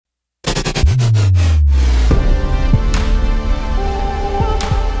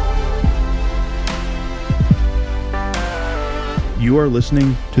You are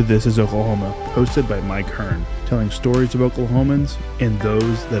listening to This is Oklahoma, hosted by Mike Hearn, telling stories of Oklahomans and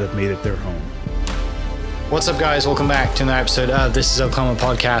those that have made it their home. What's up, guys? Welcome back to another episode of This is Oklahoma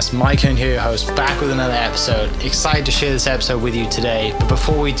podcast. Mike Hearn here, host, back with another episode. Excited to share this episode with you today. But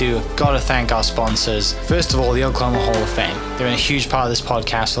before we do, I've got to thank our sponsors. First of all, the Oklahoma Hall of Fame. They've been a huge part of this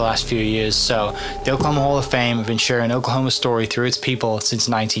podcast for the last few years. So the Oklahoma Hall of Fame have been sharing Oklahoma's story through its people since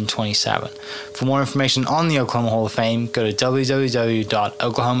 1927. For more information on the Oklahoma Hall of Fame, go to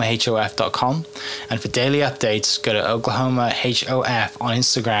www.oklahomahof.com. And for daily updates, go to oklahomahof on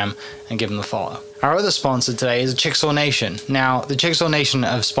Instagram and give them a follow. Our other sponsor today is Chickasaw Nation. Now, the Chickasaw Nation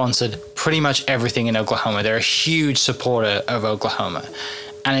have sponsored pretty much everything in Oklahoma. They're a huge supporter of Oklahoma.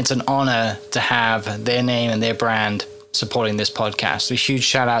 And it's an honor to have their name and their brand supporting this podcast. So a huge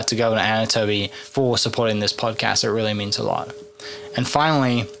shout out to Governor Anatoby for supporting this podcast. It really means a lot. And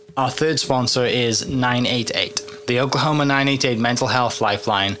finally, our third sponsor is 988. The Oklahoma 988 Mental Health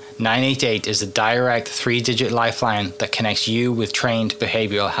Lifeline. 988 is a direct 3-digit lifeline that connects you with trained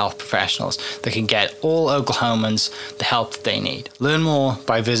behavioral health professionals that can get all Oklahomans the help that they need. Learn more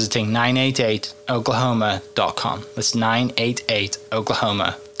by visiting 988oklahoma.com. That's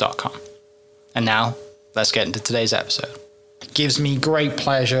 988oklahoma.com. And now, let's get into today's episode. It gives me great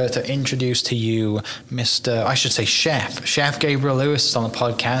pleasure to introduce to you Chef Gabriel Lewis is on the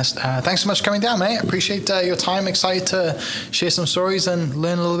podcast. Thanks so much for coming down, mate. I appreciate your time. Excited to share some stories and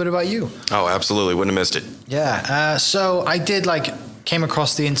learn a little bit about you. Oh, absolutely. Wouldn't have missed it. Yeah. So I did came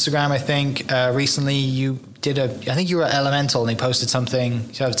across the Instagram, I think, recently. You did I think you were at Elemental and they posted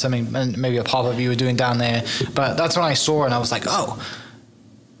something. You had something, maybe a pop-up you were doing down there. But that's when I saw it and I was like, oh,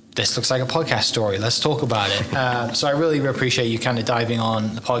 this looks like a podcast story. Let's talk about it. So I really appreciate you kind of diving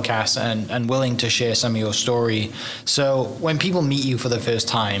on the podcast and willing to share some of your story. So when people meet you for the first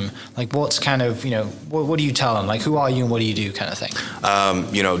time, what's kind of, what do you tell them? Who are you and what do you do kind of thing?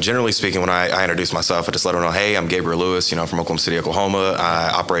 Generally speaking, when I introduce myself, I just let them know, hey, I'm Gabriel Lewis, from Oklahoma City, Oklahoma.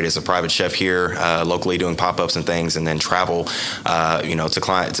 I operate as a private chef here locally doing pop-ups and things and then travel,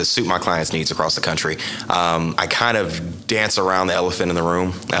 to suit my clients' needs across the country. I kind of dance around the elephant in the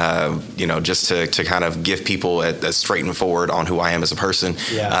room. Just to kind of give people a straight and forward on who I am as a person,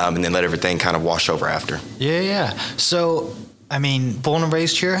 and then let everything kind of wash over after. Yeah. So, born and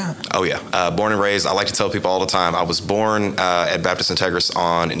raised here? Oh, yeah. Born and raised. I like to tell people all the time, I was born at Baptist Integris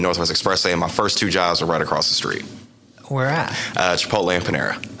on Northwest Expressway, and my first 2 jobs were right across the street. Where at? Chipotle and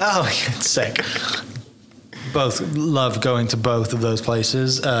Panera. Oh, it's sick. Both love going to both of those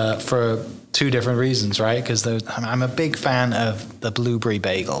places for 2 different reasons, right? Because I'm a big fan of the blueberry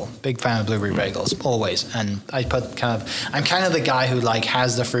bagel. Big fan of blueberry bagels, always. And I'm kind of the guy who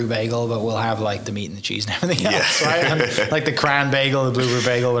has the fruit bagel, but will have the meat and the cheese and everything else, right? And, the cran bagel, the blueberry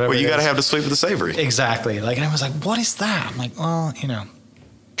bagel, whatever. Well, you got to have the sweet with the savory. Exactly. And I was like, what is that? I'm like, well,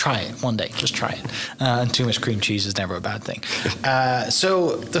 try it one day. Just try it. And too much cream cheese is never a bad thing.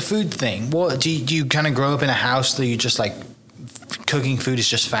 So the food thing, what do you kind of grow up in a house that you just cooking food is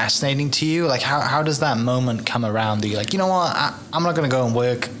just fascinating to you? How does that moment come around that you're like, you know what, I'm not going to go and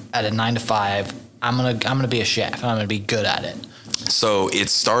work at a 9 to 5. I'm gonna be a chef and I'm going to be good at it? So it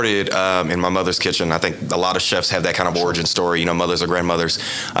started in my mother's kitchen. I think a lot of chefs have that kind of origin story, mothers or grandmothers.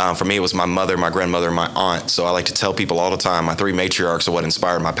 For me, it was my mother, my grandmother, and my aunt. So I like to tell people all the time, my 3 matriarchs are what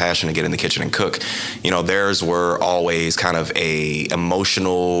inspired my passion to get in the kitchen and cook. Theirs were always kind of a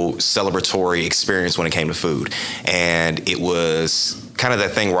emotional, celebratory experience when it came to food. And it was kind of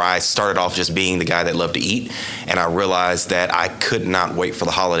that thing where I started off just being the guy that loved to eat, and I realized that I could not wait for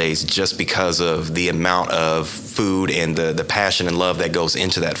the holidays just because of the amount of food and the passion and love that goes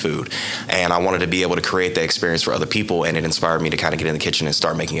into that food. And I wanted to be able to create that experience for other people, and it inspired me to kind of get in the kitchen and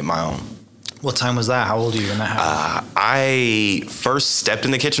start making it my own. What time was that? How old are you when that happened? I first stepped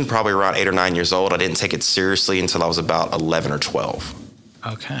in the kitchen probably around 8 or 9 years old. I didn't take it seriously until I was about 11 or 12.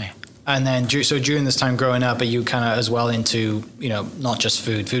 Okay. And then, so during this time growing up, are you kind of as well into, not just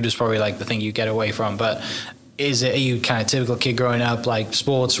food? Food is probably the thing you get away from, but are you kind of typical kid growing up,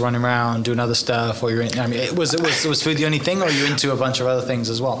 sports, running around, doing other stuff, or was food the only thing, or are you into a bunch of other things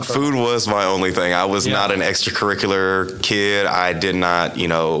as well? Food was my only thing. I was not an extracurricular kid. I did not,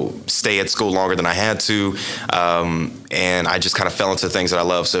 stay at school longer than I had to. And I just kind of fell into things that I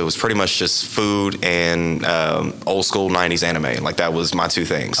love. So it was pretty much just food and old school 90s anime. That was my 2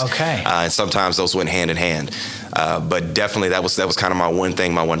 things. Okay. And sometimes those went hand in hand. But definitely that was kind of my one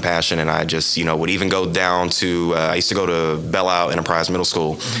thing, my one passion. And I just, would even go down to, I used to go to Belle Isle Enterprise Middle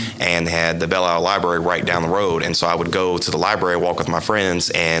School, and they had the Belle Isle Library right down the road. And so I would go to the library, walk with my friends.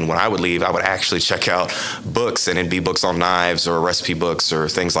 And when I would leave, I would actually check out books, and it'd be books on knives or recipe books or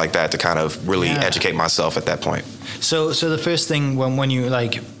things like that to kind of really educate myself at that point. So the first thing when you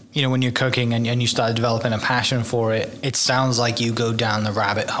like, you know, when you're cooking and you start developing a passion for it, it sounds like you go down the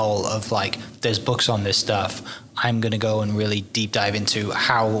rabbit hole of like, there's books on this stuff. I'm going to go and really deep dive into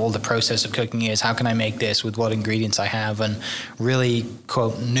how all the process of cooking is. How can I make this with what ingredients I have, and really,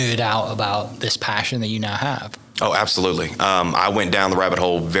 quote, nerd out about this passion that you now have. Oh, absolutely. I went down the rabbit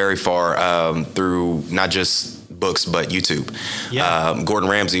hole very far through not just books, but YouTube. Yeah. Gordon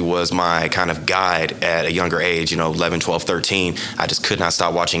Ramsay was my kind of guide at a younger age, you know, 11, 12, 13. I just could not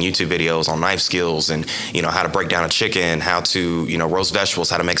stop watching YouTube videos on knife skills and, you know, how to break down a chicken, how to, you know, roast vegetables,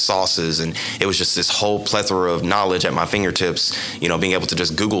 how to make sauces. And it was just this whole plethora of knowledge at my fingertips, you know, being able to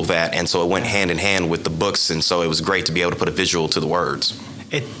just Google that. And so it went hand in hand with the books. And so it was great to be able to put a visual to the words.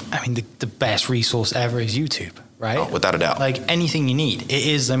 I mean, the best resource ever is YouTube, right? Oh, without a doubt. Like anything you need. It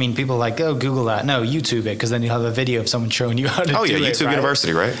is, I mean, people are like, oh, Google that. No, YouTube it, because then you'll have a video of someone showing you how to do it. Oh, yeah, YouTube right?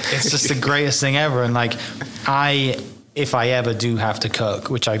 University, right? It's just the greatest thing ever. And like, if I ever do have to cook,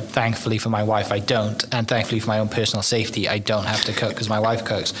 which I thankfully for my wife I don't, and thankfully for my own personal safety I don't have to cook because my wife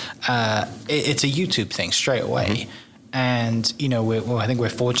cooks. It's a YouTube thing straight away. Mm-hmm. And you know, I think we're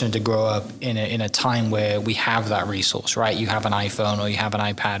fortunate to grow up in a time where we have that resource, right? You have an iPhone or you have an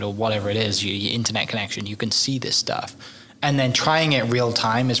iPad or whatever it is, your internet connection. You can see this stuff. And then trying it real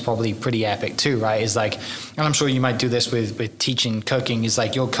time is probably pretty epic too, right? Is like, and I'm sure you might do this with teaching cooking. Is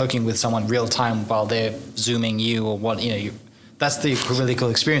like you're cooking with someone real time while they're zooming you or what, you know. That's the really cool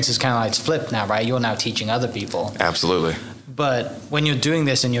experience. It's kind of like it's flipped now, right? You're now teaching other people. Absolutely. But when you're doing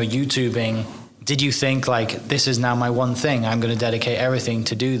this and you're YouTubing, did you think like, this is now my one thing, I'm going to dedicate everything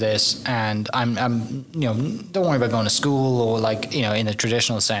to do this, and I'm you know, don't worry about going to school or like, you know, in the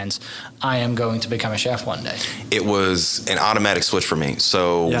traditional sense, I am going to become a chef one day? It was an automatic switch for me.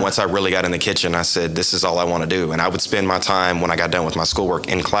 So once I really got in the kitchen, I said, this is all I want to do. And I would spend my time when I got done with my schoolwork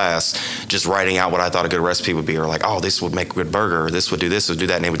in class, just writing out what I thought a good recipe would be, or like, oh, this would make a good burger, or this would do this, would do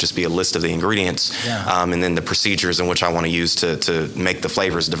that. And it would just be a list of the ingredients. Yeah. And then the procedures in which I want to use to make the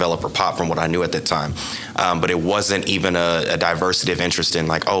flavors develop or pop from what I knew at that time. But it wasn't even a diversity of interest in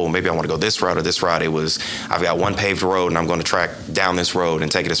like, oh, maybe I want to go this route or this route. It was, I've got one paved road and I'm going to track down this road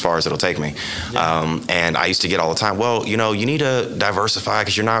and take it as far as it'll take me. Yeah. And I used to get all the time, well, you know, you need to diversify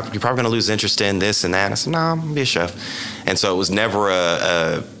because you're probably going to lose interest in this and that. And I said, no, I'm going to be a chef. And so it was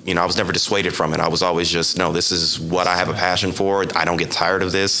never you know, I was never dissuaded from it. I was always just, no, this is what I have a passion for. I don't get tired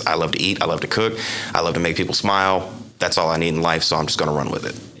of this. I love to eat. I love to cook. I love to make people smile. That's all I need in life, so I'm just going to run with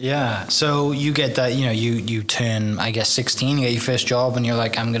it. Yeah. So you get that, you know, you turn, I guess, 16, you get your first job, and you're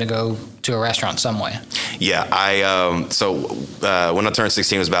like, I'm going to go to a restaurant somewhere. Yeah. When I turned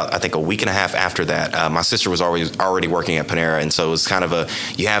 16, it was about, I think, a week and a half after that. My sister was already working at Panera, and so it was kind of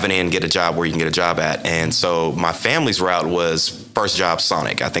you have an in, get a job where you can get a job at. And so my family's route was first job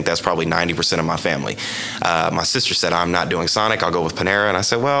Sonic. I think that's probably 90% of my family. My sister said, I'm not doing Sonic, I'll go with Panera. And I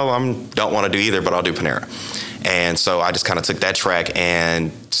said, well, I don't want to do either, but I'll do Panera. And so I just kind of took that track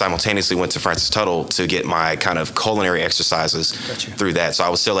and simultaneously went to Francis Tuttle to get my kind of culinary exercises through that. So I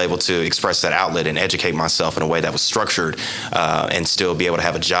was still able to express that outlet and educate myself in a way that was structured and still be able to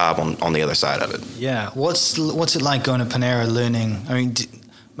have a job on the other side of it. Yeah. What's it like going to Panera learning? I mean,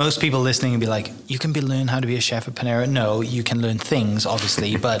 most people listening would be like, you can learn how to be a chef at Panera. No, you can learn things,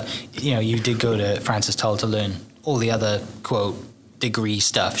 obviously. But, you know, you did go to Francis Tuttle to learn all the other, quote, degree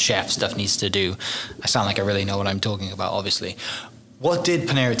stuff, chef stuff needs to do. I sound like I really know what I'm talking about, obviously. What did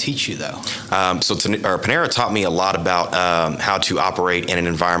Panera teach you, though? Panera taught me a lot about how to operate in an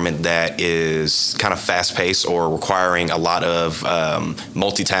environment that is kind of fast-paced or requiring a lot of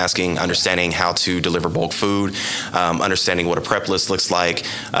multitasking, understanding how to deliver bulk food, understanding what a prep list looks like,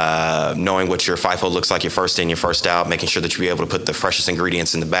 knowing what your FIFO looks like, your first in, your first out, making sure that you're able to put the freshest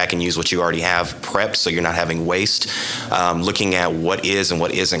ingredients in the back and use what you already have prepped so you're not having waste, looking at what is and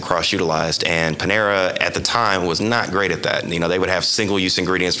what isn't cross-utilized. And Panera at the time was not great at that. You know, they would have single-use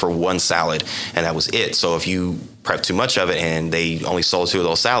ingredients for one salad, and that was it. So if you prep too much of it and they only sold 2 of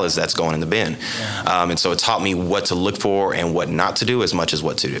those salads, that's going in the bin. Yeah. And so it taught me what to look for and what not to do as much as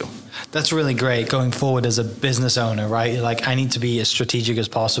what to do. That's really great going forward as a business owner, right? Like, I need to be as strategic as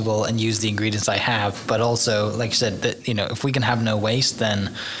possible and use the ingredients I have, but also, like you said, that, you know, if we can have no waste,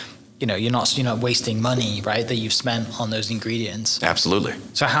 then you know, you're not wasting money, right, that you've spent on those ingredients. Absolutely.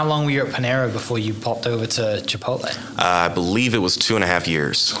 So how long were you at Panera before you popped over to Chipotle? I believe it was 2.5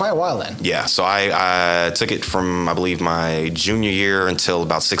 years. Quite a while then. Yeah. So I took it from, I believe, my junior year until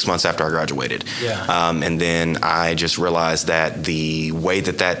about 6 months after I graduated. Yeah. And then I just realized that the way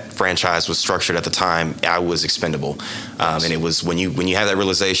that franchise was structured at the time, I was expendable. And it was when you have that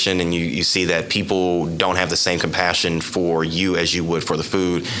realization and you see that people don't have the same compassion for you as you would for the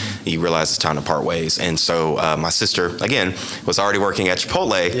food, you realize it's time to part ways. And so my sister, again, was already working at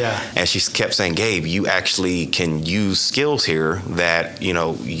Chipotle, and she kept saying, Gabe, you actually can use skills here that, you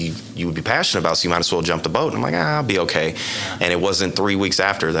know, you would be passionate about, so you might as well jump the boat. And I'm like, I'll be okay. And it wasn't 3 weeks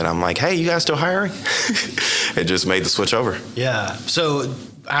after that I'm like, hey, you guys still hiring? It just made the switch over. Yeah. So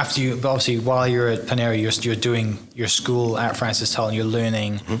after you, obviously, while you're at Panera, you're doing your school at Francis Tull, and you're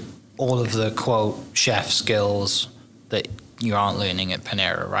learning all of the, quote, chef skills that you aren't learning at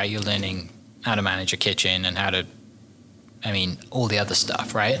Panera, right? You're learning how to manage a kitchen and how to, I mean, all the other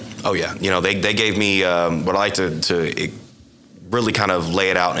stuff, right? Oh, yeah. You know, they gave me what I like to really kind of lay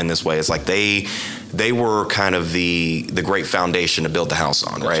it out in this way. It's like they were kind of the great foundation to build the house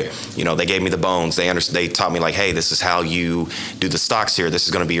on, right? You know, they gave me the bones. They taught me, like, hey, this is how you do the stocks here. This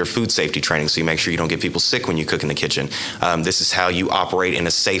is going to be your food safety training, so you make sure you don't get people sick when you cook in the kitchen. This is how you operate in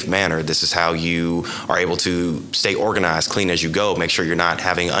a safe manner. This is how you are able to stay organized, clean as you go. Make sure you're not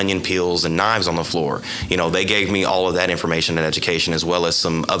having onion peels and knives on the floor. You know, they gave me all of that information and education, as well as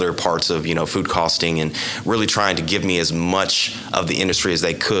some other parts of, you know, food costing, and really trying to give me as much of the industry as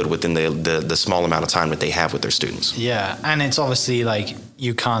they could within the small amount of time that they have with their students. Yeah, and it's obviously like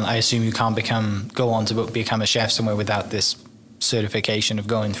I assume you can't go on to become a chef somewhere without this certification of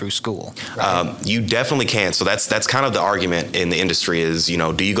going through school, right? You definitely can. So that's kind of the argument in the industry is, you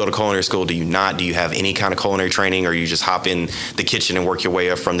know, do you go to culinary school? Do you not? Do you have any kind of culinary training, or you just hop in the kitchen and work your way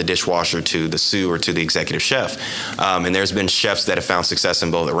up from the dishwasher to the sous or to the executive chef? And there's been chefs that have found success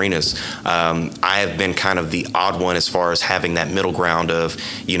in both arenas. I have been kind of the odd one as far as having that middle ground of,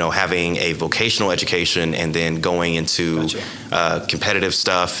 you know, having a vocational education and then going into competitive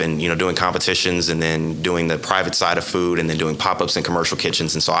stuff and, you know, doing competitions and then doing the private side of food and then doing pop-ups in commercial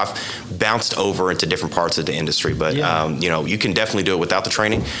kitchens. And so I've bounced over into different parts of the industry, but you know, you can definitely do it without the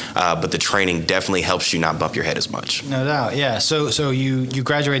training, but the training definitely helps you not bump your head as much. No doubt. Yeah. So you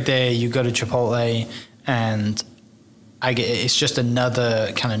graduate there, you go to Chipotle, and it's just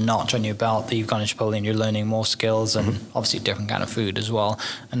another kind of notch on your belt that you've gone to Chipotle and you're learning more skills and obviously different kind of food as well.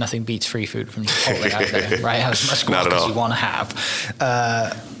 And nothing beats free food from Chipotle out there, right? Have as much quality as you want to have.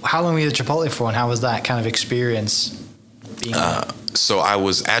 How long were you at Chipotle for, and how was that kind of experience? So I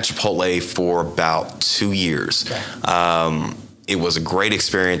was at Chipotle for about 2 years. Okay. It was a great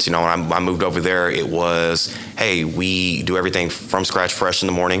experience. You know, when I moved over there, it was, hey, we do everything from scratch, fresh in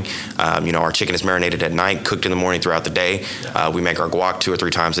the morning. You know, our chicken is marinated at night, cooked in the morning throughout the day. We make our guac 2 or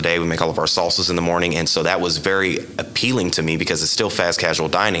 3 times a day. We make all of our salsas in the morning. And so that was very appealing to me because it's still fast casual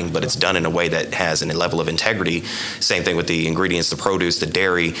dining, but it's done in a way that has a level of integrity. Same thing with the ingredients, the produce, the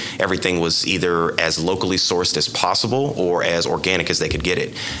dairy. Everything was either as locally sourced as possible or as organic as they could get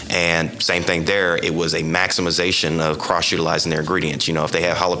it. And same thing there. It was a maximization of cross-utilizing their ingredients. You know, if they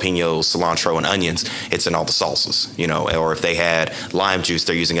have jalapenos, cilantro, and onions, it's in all the salsas, you know, or if they had lime juice,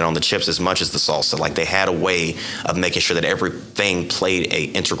 they're using it on the chips as much as the salsa. Like, they had a way of making sure that everything played a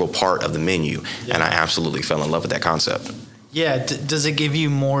integral part of the menu. And I absolutely fell in love with that concept. Yeah. Does it give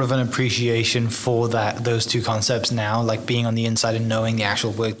you more of an appreciation for those two concepts now, like being on the inside and knowing the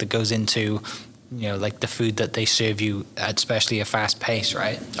actual work that goes into, you know, like the food that they serve you at, especially a fast pace,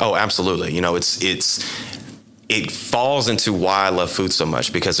 right? Oh, absolutely. You know, it falls into why I love food so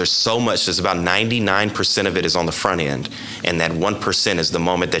much, because there's so much. There's about 99% of it is on the front end, and that 1% is the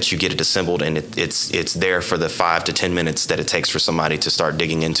moment that you get it assembled, and it's there for the 5 to 10 minutes that it takes for somebody to start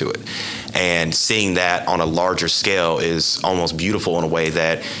digging into it. And seeing that on a larger scale is almost beautiful in a way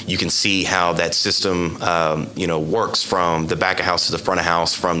that you can see how that system, you know, works from the back of house to the front of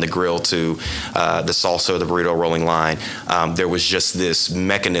house, from the grill to the salsa, the burrito rolling line. There was just this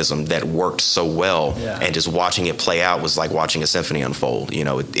mechanism that worked so well, and just watching it play out was like watching a symphony unfold. You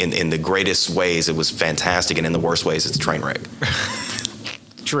know, in the greatest ways, it was fantastic, and in the worst ways, it's a train wreck.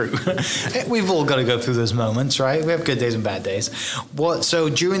 True. We've all got to go through those moments, right? We have good days and bad days. So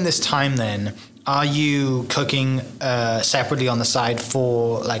during this time then, are you cooking separately on the side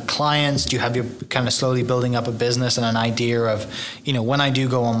for like clients? Do you have your kind of slowly building up a business and an idea of, you know, when I do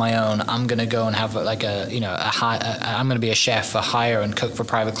go on my own, I'm going to go and have like I'm going to be a chef for hire and cook for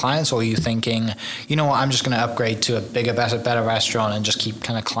private clients? Or are you thinking, you know what, I'm just going to upgrade to a bigger, better restaurant and just keep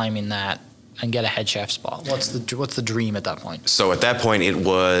kind of climbing that and get a head chef spot? What's the dream at that point? So at that point, it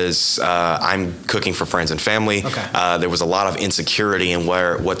was I'm cooking for friends and family. Okay. There was a lot of insecurity in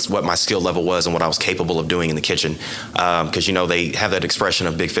what my skill level was and what I was capable of doing in the kitchen, because you know they have that expression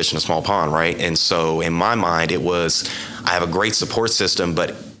of big fish in a small pond, right? And so in my mind, it was I have a great support system,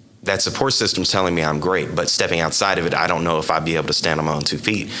 but that support system's telling me I'm great, but stepping outside of it, I don't know if I'd be able to stand on my own 2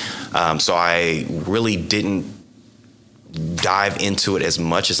 feet. So I really didn't dive into it as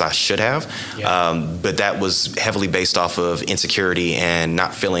much as I should have. But that was heavily based off of insecurity and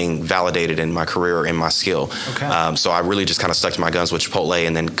not feeling validated in my career or in my skill. So I really just kind of stuck to my guns with Chipotle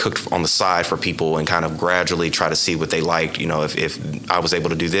and then cooked on the side for people and kind of gradually try to see what they liked. You know, if I was able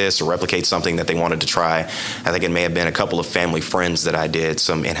to do this or replicate something that they wanted to try. I think it may have been a couple of family friends that I did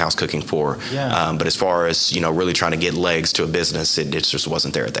some in-house cooking for. But as far as, you know, really trying to get legs to a business, it just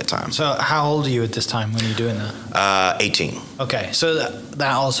wasn't there at that time. So how old are you at this time when you're doing that? 18. Okay, so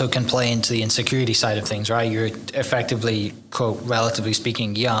that also can play into the insecurity side of things, right? You're effectively, quote, relatively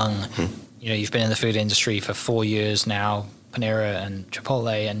speaking, young. You know, you've been in the food industry for 4 years now, Panera and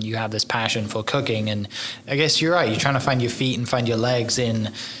Chipotle, and you have this passion for cooking. And I guess you're right. You're trying to find your feet and find your legs in,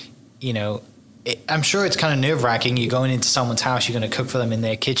 you know, I'm sure it's kind of nerve-wracking. You're going into someone's house, you're going to cook for them in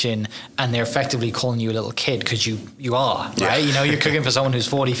their kitchen, and they're effectively calling you a little kid because you are, right? You know, you're cooking for someone who's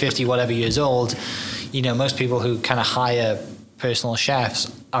 40, 50, whatever years old. You know, most people who kind of hire personal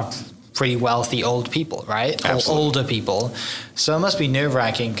chefs are pretty wealthy old people, right? Absolutely. Older people. So it must be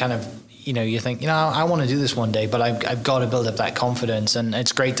nerve-wracking kind of, you know, you think, you know, I want to do this one day, but I've got to build up that confidence. And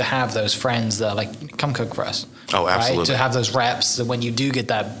it's great to have those friends that are like, come cook for us. Oh, absolutely. Right? To have those reps that when you do get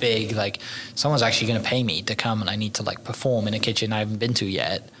that big, like someone's actually going to pay me to come and I need to like perform in a kitchen I haven't been to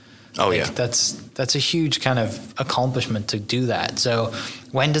yet. Oh, like, yeah. That's a huge kind of accomplishment to do that. So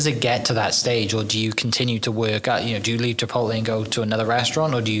when does it get to that stage, or do you continue to work out, you know, do you leave Chipotle and go to another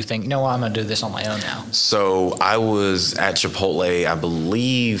restaurant, or do you think, no, I'm going to do this on my own now? So I was at Chipotle, I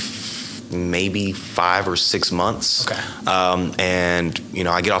believe, maybe 5 or 6 months. And, you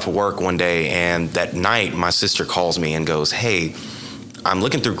know, I get off of work one day, and that night my sister calls me and goes, hey, I'm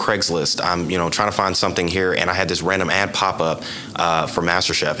looking through Craigslist. I'm, you know, trying to find something here, and I had this random ad pop up for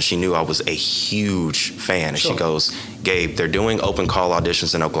MasterChef, and she knew I was a huge fan. And she goes, Gabe, they're doing open call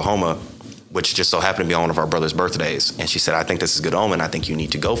auditions in Oklahoma, which just so happened to be on one of our brother's birthdays. And she said, I think this is a good omen. I think you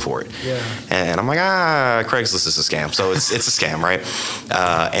need to go for it. And I'm like, Craigslist is a scam. So it's a scam, right?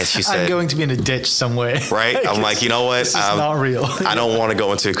 And she said, I'm going to be in a ditch somewhere. Right? I'm like, you know what? This is not real. I don't want to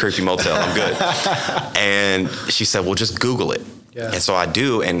go into a creepy motel. I'm good. And she said, well, just Google it. And so I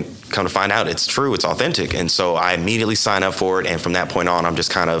do, and come to find out it's true, it's authentic. And so I immediately sign up for it. And from that point on, I'm just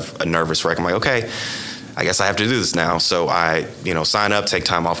kind of a nervous wreck. I'm like, okay, I guess I have to do this now. So I, you know, sign up, take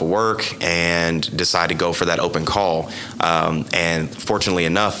time off of work, and decide to go for that open call. And fortunately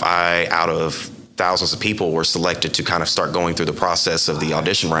enough, out of thousands of people, were selected to kind of start going through the process of the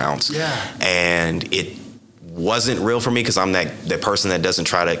audition rounds. And it wasn't real for me because I'm that person that doesn't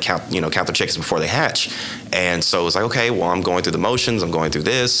try to count the chickens before they hatch. And so it's like, okay, well, I'm going through the motions. I'm going through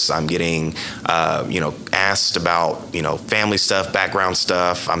this. I'm getting, asked about, family stuff, background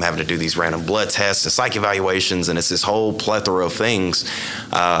stuff. I'm having to do these random blood tests and psych evaluations. And it's this whole plethora of things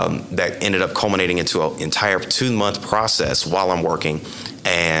that ended up culminating into an entire 2-month process while I'm working.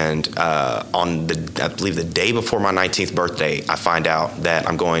 And I believe the day before my 19th birthday, I find out that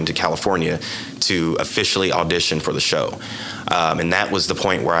I'm going to California to officially audition for the show. And that was the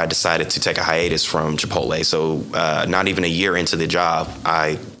point where I decided to take a hiatus from Chipotle. So not even a year into the job,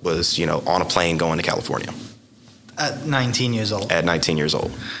 I was, on a plane going to California. At 19 years old? At 19 years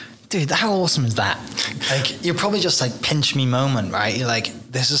old. Dude, how awesome is that? Like, you're probably just like pinch me moment, right? You're like,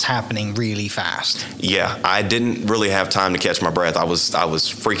 this is happening really fast. Yeah, I didn't really have time to catch my breath. I was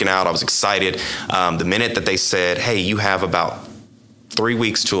freaking out. I was excited. The minute that they said, hey, you have about 3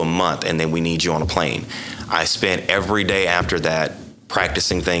 weeks to a month, and then we need you on a plane, I spent every day after that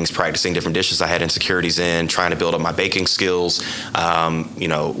practicing different dishes I had insecurities in, trying to build up my baking skills,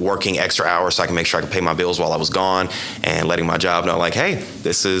 working extra hours so I can make sure I could pay my bills while I was gone, and letting my job know, like, hey,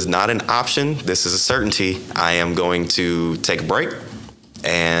 this is not an option. This is a certainty. I am going to take a break.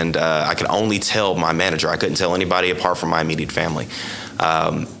 And I could only tell my manager. I couldn't tell anybody apart from my immediate family.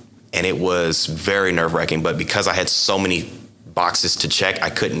 And it was very nerve-wracking. But because I had so many boxes to check, I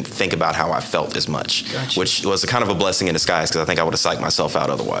couldn't think about how I felt as much, which was a kind of a blessing in disguise because I think I would have psyched myself out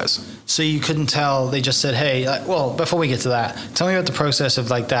otherwise. So you couldn't tell, they just said, hey, before we get to that, tell me about the process of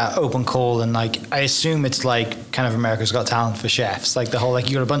like that open call. And like, I assume it's like kind of America's Got Talent for chefs, like the whole, like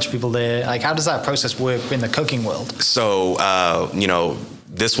you got a bunch of people there. Like, how does that process work in the cooking world? So,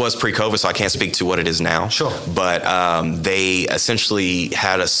 this was pre-COVID, so I can't speak to what it is now. Sure. But they essentially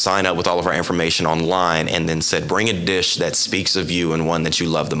had us sign up with all of our information online and then said, bring a dish that speaks of you and one that you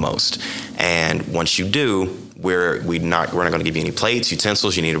love the most. And once you do, we're not going to give you any plates,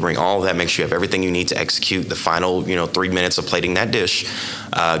 utensils. You need to bring all of that. Make sure you have everything you need to execute the final, 3 minutes of plating that dish.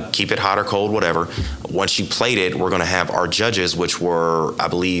 Keep it hot or cold, whatever. Once you plate it, we're going to have our judges, which were, I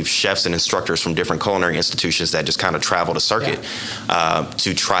believe, chefs and instructors from different culinary institutions that just kind of travel the circuit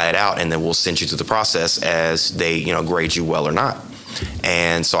to try it out, and then we'll send you through the process as they, grade you well or not.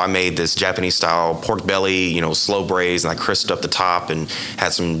 And so I made this Japanese style pork belly, slow braised, and I crisped up the top and had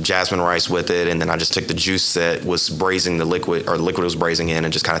some jasmine rice with it. And then I just took the juice that was braising the liquid, or the liquid was braising in,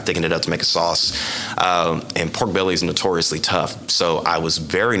 and just kind of thickened it up to make a sauce. And pork belly is notoriously tough. So I was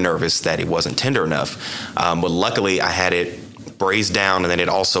very nervous that it wasn't tender enough. But luckily I had it braised down, and then it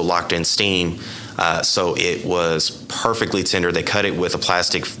also locked in steam. So it was perfectly tender. They cut it with a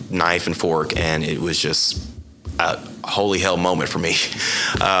plastic knife and fork, and it was just a holy hell moment for me.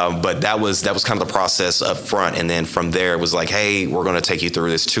 But that was kind of the process up front. And then from there, it was like, hey, we're going to take you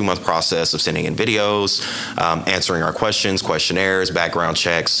through this 2-month process of sending in videos, answering our questions, questionnaires, background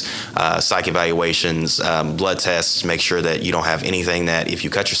checks, psych evaluations, blood tests, make sure that you don't have anything that if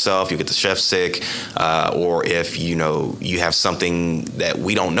you cut yourself, you get the chef sick, or if, you have something that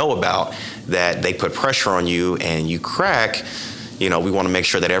we don't know about, that they put pressure on you and you crack. We want to make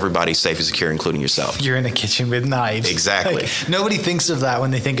sure that everybody's safe and secure, including yourself. You're in the kitchen with knives. Exactly. Nobody thinks of that when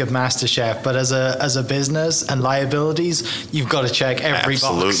they think of MasterChef, but as a business and liabilities, you've got to check every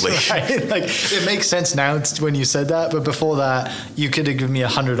box. Right? Like, it makes sense now when you said that, but before that, you could have given me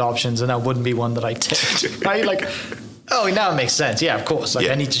 100 options, and that wouldn't be one that I ticked. Right? Like, oh, now it makes sense. Yeah, of course.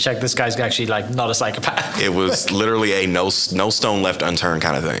 I need to check this guy's actually not a psychopath. It was literally a no stone left unturned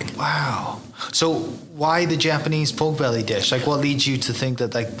kind of thing. Wow. So why the Japanese pork belly dish? Like, what leads you to think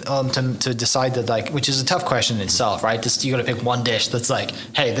that, to decide that, which is a tough question in itself, right? Just, you got to pick one dish that's like,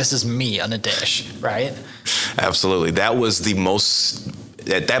 hey, this is me on a dish, right? Absolutely. That was the most,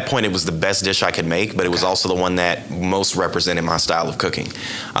 at that point, it was the best dish I could make, but it was also the one that most represented my style of cooking.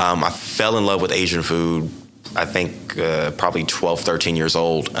 I fell in love with Asian food, I think probably 12, 13 years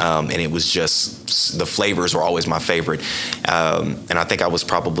old, and it was just, the flavors were always my favorite. And I think I was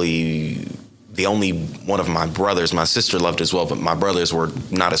probably the only one of my brothers. My sister loved it as well, but my brothers were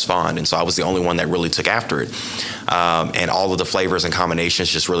not as fond, and so I was the only one that really took after it. And all of the flavors and combinations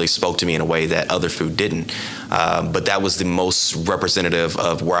just really spoke to me in a way that other food didn't. But that was the most representative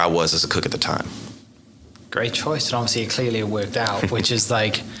of where I was as a cook at the time. Great choice, and obviously it clearly worked out, which is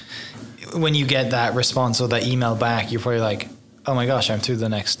like, when you get that response or that email back, you're probably like, oh my gosh, I'm through the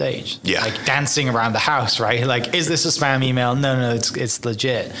next stage. Yeah. Like dancing around the house, right? Like, is this a spam email? No, it's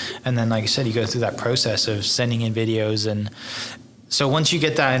legit. And then, like you said, you go through that process of sending in videos. And so once you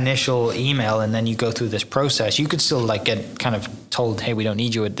get that initial email and then you go through this process, you could still get kind of told, hey, we don't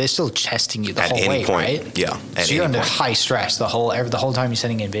need you. They're still testing you the whole way, right? Yeah. So you're under high stress the whole time you're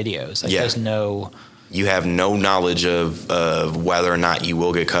sending in videos. Like, there's no... You have no knowledge of whether or not you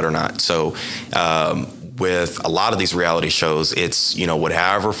will get cut or not. So with a lot of these reality shows, it's,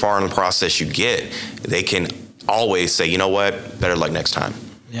 however far in the process you get, they can always say, you know what, better luck next time.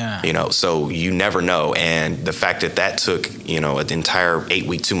 Yeah. So you never know. And the fact that took, an entire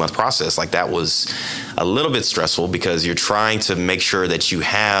 8-week, 2-month process, that was a little bit stressful, because you're trying to make sure that you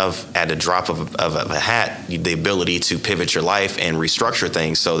have, at a drop of a hat, the ability to pivot your life and restructure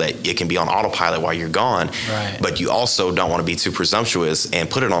things so that it can be on autopilot while you're gone. Right. But you also don't want to be too presumptuous and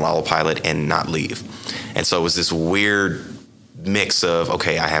put it on autopilot and not leave. And so it was this weird mix of,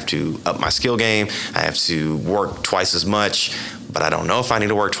 okay, I have to up my skill game, I have to work twice as much, but I don't know if I need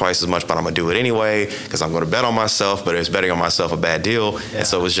to work twice as much, but I'm going to do it anyway because I'm going to bet on myself, but it's betting on myself a bad deal. Yeah. And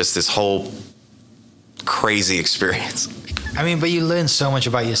so it was just this whole crazy experience. I mean, but you learn so much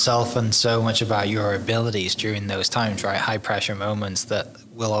about yourself and so much about your abilities during those times, right? High pressure moments that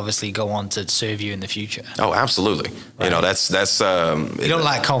will obviously go on to serve you in the future. Oh, absolutely. Right. That's you don't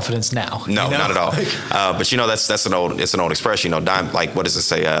lack confidence now. No, not at all. But that's an old expression. What does it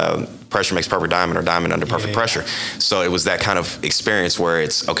say? Pressure makes perfect diamond, or diamond under perfect pressure. So it was that kind of experience where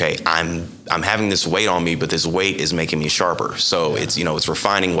it's, okay, I'm having this weight on me, but this weight is making me sharper. So it's, it's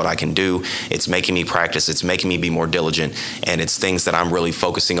refining what I can do. It's making me practice. It's making me be more diligent. And it's things that I'm really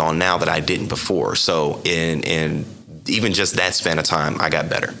focusing on now that I didn't before. So in even just that span of time, I got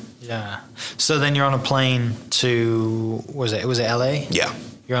better. Yeah. So then you're on a plane to, was it LA? Yeah.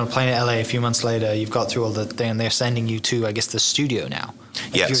 You're on a plane to LA a few months later. You've got through all the thing, and they're sending you to, I guess, the studio now.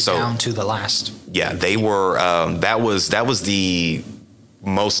 You're down to the last. Yeah, they were. That was the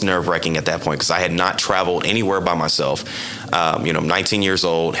most nerve-wracking at that point, because I had not traveled anywhere by myself. I'm 19 years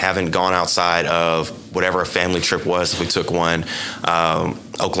old, haven't gone outside of whatever a family trip was, if we took one.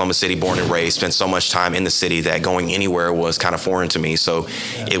 Oklahoma City, born and raised, spent so much time in the city that going anywhere was kind of foreign to me. So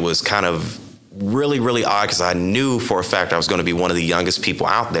it was kind of really, really odd because I knew for a fact I was going to be one of the youngest people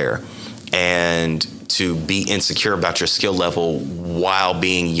out there. And to be insecure about your skill level while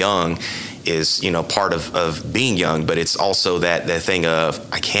being young is, part of being young, but it's also that thing of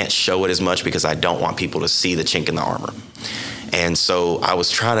I can't show it as much because I don't want people to see the chink in the armor. And so I was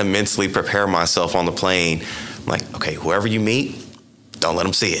trying to mentally prepare myself on the plane. I'm like, okay, whoever you meet, don't let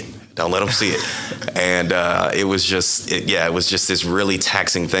them see it. Don't let them see it. And it was just this really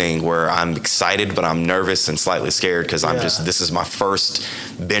taxing thing where I'm excited, but I'm nervous and slightly scared because this is my first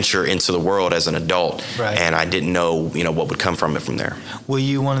venture into the world as an adult. Right. And I didn't know, what would come from it from there. Were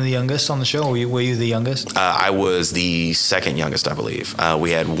you one of the youngest on the show? Or were you the youngest? I was the second youngest, I believe.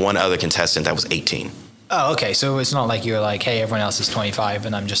 We had one other contestant that was 18. Oh, okay. So it's not like you're like, hey, everyone else is 25,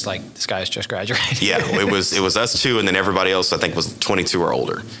 and I'm just like, this guy's just graduated. Yeah, it was us two, and then everybody else I think was 22 or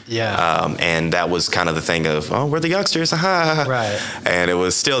older. Yeah. And that was kind of the thing of, oh, we're the youngsters, Right. And it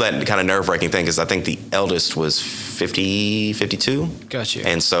was still that kind of nerve-wracking thing because I think the eldest was 52. Got you.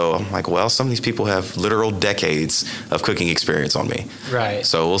 And so I'm like, well, some of these people have literal decades of cooking experience on me. Right.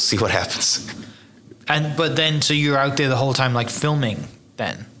 So we'll see what happens. But then, so you're out there the whole time, like filming.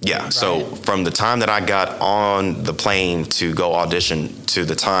 Then. Yeah, right. So from the time that I got on the plane to go audition to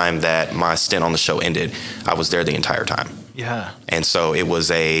the time that my stint on the show ended, I was there the entire time. Yeah. And so it was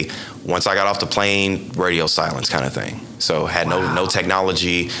once I got off the plane, radio silence kind of thing. So had no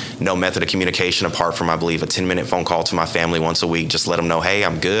technology, no method of communication apart from, I believe, a 10-minute phone call to my family once a week. Just let them know, hey,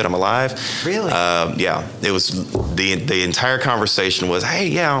 I'm good, I'm alive. Really? Yeah. It was the entire conversation was, hey,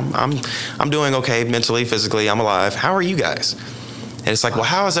 yeah, I'm doing okay mentally, physically, I'm alive. How are you guys? And it's like, well,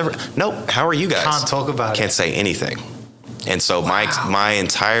 how are you guys? Can't talk about it. Can't say anything. And so my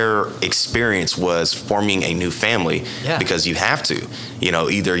entire experience was forming a new family because you have to,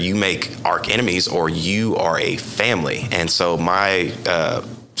 either you make arch enemies or you are a family. And so my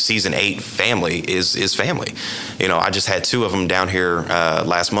season 8 family is family. I just had 2 of them down here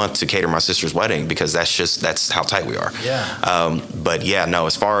last month to cater my sister's wedding because that's how tight we are. Yeah. But yeah, no,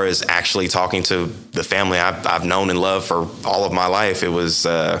 as far as actually talking to the family I've known and loved for all of my life, it was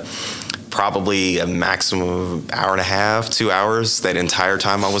probably a maximum hour and a half, 2 hours that entire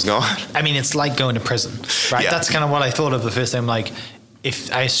time I was gone. I mean, it's like going to prison, right? Yeah. That's kind of what I thought of the first time. Like,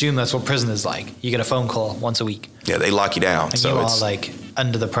 if I assume that's what prison is like, you get a phone call once a week. Yeah, they lock you down. And so you it's are like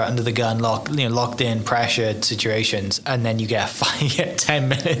under the gun, locked in, pressured situations, and then you get 10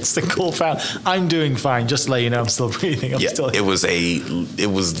 minutes to call family. I'm doing fine. Just to let you know, I'm still breathing. It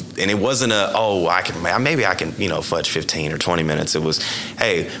wasn't maybe I can fudge 15 or 20 minutes. It was,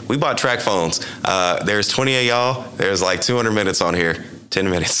 hey, we bought track phones. There's 20 of y'all. There's like 200 minutes on here. 10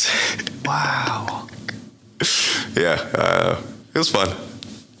 minutes. Wow. Yeah, it was fun.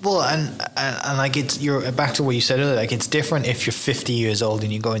 Well, and like you're back to what you said earlier. Like, it's different if you're 50 years old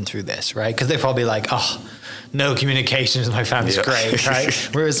and you're going through this, right? Because they're probably like, oh, no communications with my family's great, right?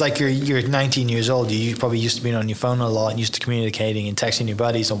 Whereas like you're 19 years old, you probably used to being on your phone a lot and used to communicating and texting your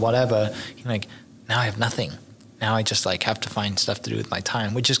buddies or whatever. You're like, now I have nothing. Now I just like have to find stuff to do with my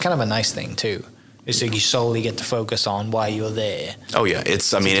time, which is kind of a nice thing too. It's like you solely get to focus on why you're there. Oh yeah,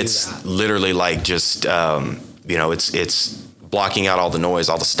 it's literally like just it's blocking out all the noise,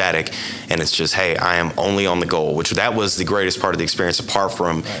 all the static, and it's just, hey, I am only on the goal, which that was the greatest part of the experience, apart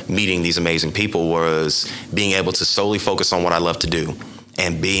from meeting these amazing people, was being able to solely focus on what I love to do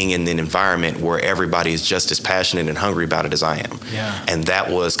and being in an environment where everybody is just as passionate and hungry about it as I am. Yeah. And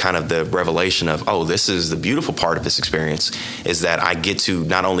that was kind of the revelation of, oh, this is the beautiful part of this experience, is that I get to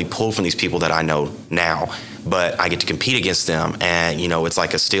not only pull from these people that I know now, but I get to compete against them. And, it's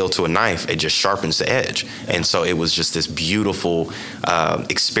like a steel to a knife. It just sharpens the edge. And so it was just this beautiful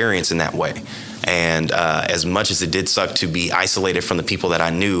experience in that way. And as much as it did suck to be isolated from the people that I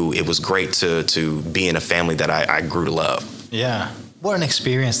knew, it was great to be in a family that I grew to love. Yeah. What an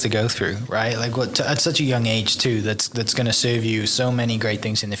experience to go through, right? Like at such a young age too, that's going to serve you so many great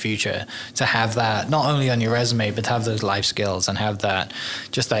things in the future. To have that not only on your resume, but to have those life skills and have that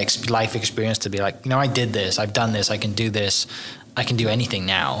just that life experience to be like, I did this, I've done this, I can do this, I can do anything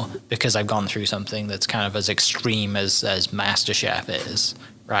now because I've gone through something that's kind of as extreme as MasterChef is,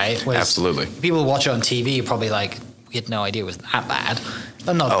 right? Whereas absolutely. People watch it on TV are probably like, we had no idea it was that bad.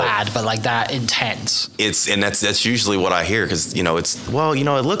 Well, not bad, but like that intense. That's usually what I hear, because it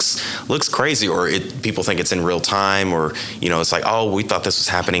looks crazy, or people think it's in real time, or it's like, oh, we thought this was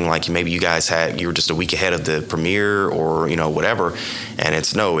happening, like maybe you were just a week ahead of the premiere, or whatever, and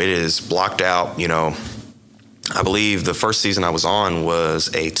it is blocked out. I believe the first season I was on was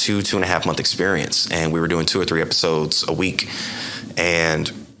a 2.5 month experience, and we were doing 2 or 3 episodes a week,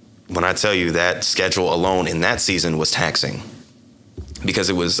 and when I tell you that schedule alone in that season was taxing. because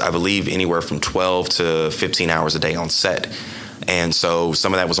it was, I believe, anywhere from 12 to 15 hours a day on set. And so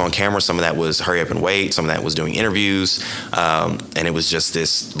some of that was on camera, some of that was hurry up and wait, some of that was doing interviews. And it was just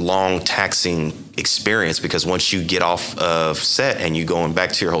this long, taxing experience, because once you get off of set and you going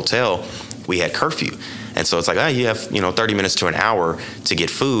back to your hotel, we had curfew. And so it's like, you have, 30 minutes to an hour to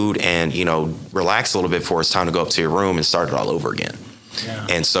get food and, relax a little bit before it's time to go up to your room and start it all over again. Yeah.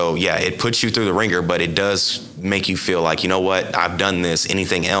 And so, it puts you through the ringer, but it does make you feel like, you know what, I've done this.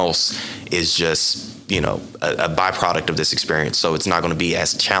 Anything else is just, a byproduct of this experience. So it's not going to be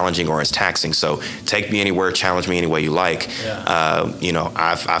as challenging or as taxing. So take me anywhere, challenge me any way you like. Yeah.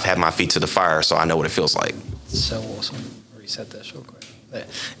 I've had my feet to the fire, so I know what it feels like. So awesome. Reset this real quick.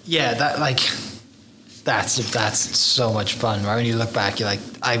 Yeah, that's so much fun, right? When you look back, you're like,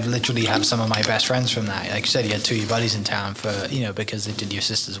 I literally have some of my best friends from that. Like you said, you had two of your buddies in town for, because they did your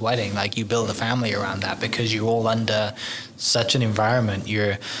sister's wedding. Like, you build a family around that because you're all under such an environment.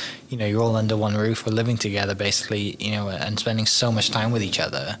 You're all under one roof. We're living together basically, and spending so much time with each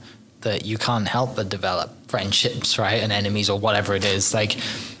other that you can't help but develop friendships, right? And enemies, or whatever it is. Like,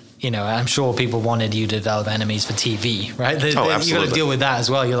 I'm sure people wanted you to develop enemies for TV, right? Absolutely. You got to deal with that as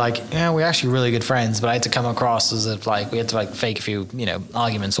well. You're like, we're actually really good friends, but I had to come across as if we had to fake a few,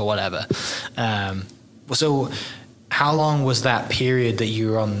 arguments or whatever. So how long was that period that you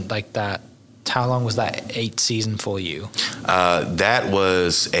were on that? How long was that 8th season for you? That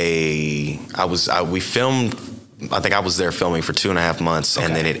was we filmed, I think I was there filming for 2.5 months, okay.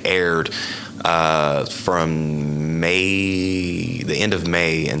 And then it aired from the end of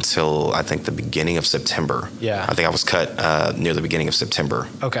May until I think the beginning of September. Yeah. I think I was cut near the beginning of September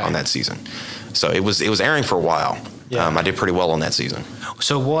on that season. So it was airing for a while. Yeah. I did pretty well on that season.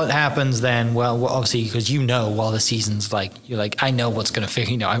 So what happens then? Well, obviously, because while the season's you're like, I know what's going to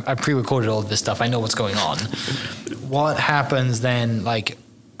figure, I pre-recorded all of this stuff. I know what's going on. What happens then,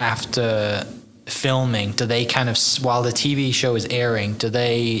 after filming? Do they kind of, while the TV show is airing, does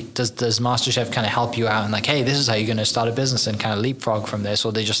MasterChef kind of help you out and hey, this is how you're going to start a business and kind of leapfrog from this?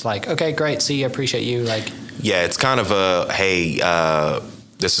 Or they just okay, great, see you, appreciate you, Yeah, it's kind of a, hey,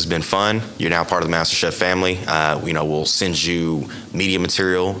 this has been fun. You're now part of the MasterChef family. We'll send you media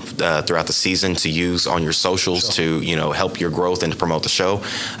material throughout the season to use on your socials to, help your growth and to promote the show.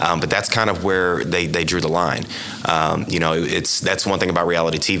 But that's kind of where they drew the line. That's one thing about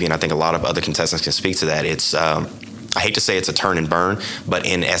reality TV, and I think a lot of other contestants can speak to that. It's I hate to say it's a turn and burn, but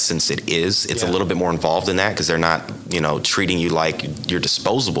in essence it is. It's a little bit more involved in that because they're not, treating you like you're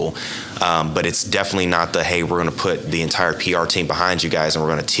disposable. But it's definitely not the, hey, we're going to put the entire PR team behind you guys and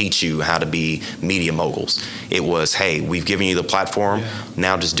we're going to teach you how to be media moguls. It was, hey, we've given you the platform.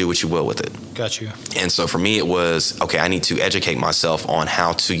 Now just do what you will with it. Got you. And so for me, it was, okay, I need to educate myself on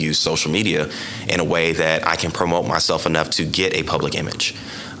how to use social media in a way that I can promote myself enough to get a public image.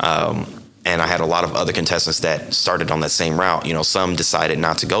 And I had a lot of other contestants that started on that same route. Some decided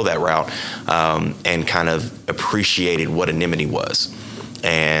not to go that route and kind of appreciated what anonymity was.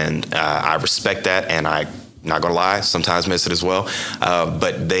 And I respect that, and I'm not gonna lie, sometimes miss it as well.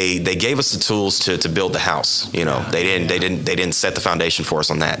 But they gave us the tools to build the house. They didn't set the foundation for us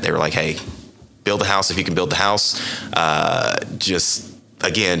on that. They were like, hey, build the house if you can build the house. Just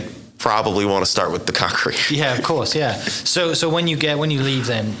again, probably want to start with the concrete. Yeah, of course. Yeah. So when you leave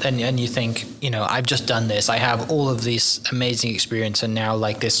then and you think, I've just done this, I have all of this amazing experience and now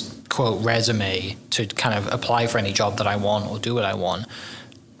this quote resume to kind of apply for any job that I want or do what I want.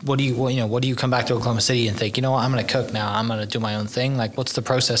 What do you come back to Oklahoma City and think, I'm going to cook now, I'm going to do my own thing? What's the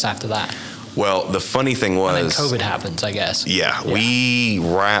process after that? Well, the funny thing was... And then COVID happens, I guess. Yeah, we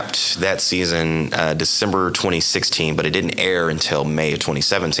wrapped that season December 2016, but it didn't air until May of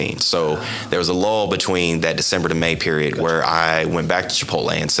 2017. So there was a lull between that December to May period where I went back to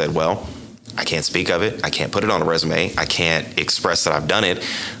Chipotle and said, well, I can't speak of it. I can't put it on a resume. I can't express that I've done it.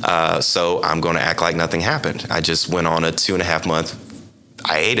 So I'm going to act like nothing happened. I just went on a 2.5 month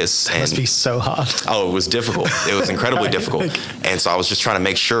hiatus. That must be so hard. Oh, it was difficult. It was incredibly difficult. And so I was just trying to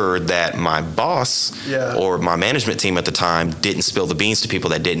make sure that my boss or my management team at the time didn't spill the beans to people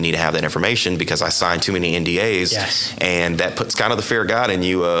that didn't need to have that information because I signed too many NDAs. Yes. And that puts kind of the fear of God in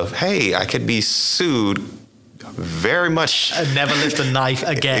you of, hey, I could be sued very much. And never lift a knife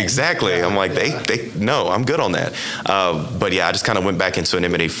again. Exactly. I'm like, no, I'm good on that. But yeah, I just kind of went back into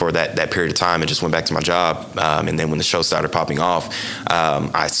anonymity for that period of time and just went back to my job. And then when the show started popping off,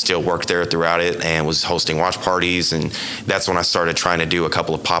 I still worked there throughout it and was hosting watch parties. And that's when I started trying to do a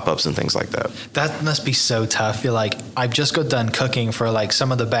couple of pop-ups and things like that. That must be so tough. You're like, I've just got done cooking for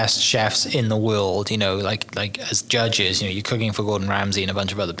some of the best chefs in the world, like as judges, you're cooking for Gordon Ramsay and a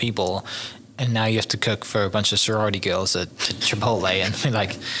bunch of other people. and now you have to cook for a bunch of sorority girls at Chipotle and be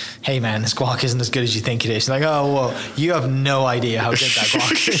like, hey man, this guac isn't as good as you think it is. Like, oh, well, you have no idea how good that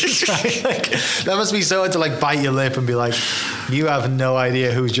guac is, right? Like, that must be so hard to like bite your lip and be like, you have no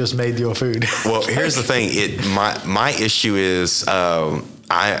idea who just made your food. Well, here's the thing. My issue is,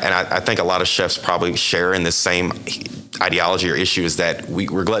 I think a lot of chefs probably share in this same ideology or issue, is that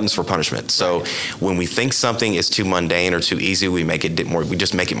we're gluttons for punishment. So when we think something is too mundane or too easy, we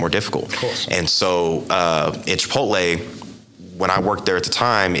just make it more difficult. Of course. And so at Chipotle, when I worked there at the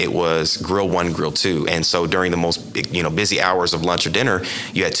time, it was grill 1, grill 2. And so during the most busy hours of lunch or dinner,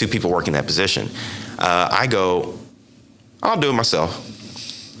 you had 2 people working that position. I'll do it myself.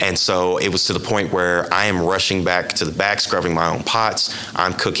 And so it was to the point where I am rushing back to the back, scrubbing my own pots.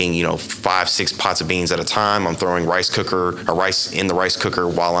 I'm cooking, 5-6 pots of beans at a time. I'm throwing rice in the rice cooker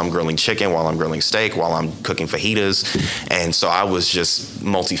while I'm grilling chicken, while I'm grilling steak, while I'm cooking fajitas. And so I was just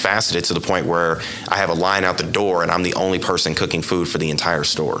multifaceted to the point where I have a line out the door and I'm the only person cooking food for the entire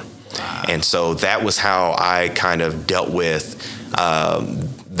store. Wow. And so that was how I kind of dealt with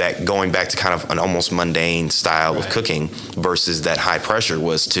that, going back to kind of an almost mundane style of cooking versus that high pressure,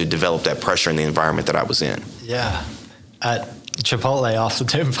 was to develop that pressure in the environment that I was in. Yeah. At Chipotle off the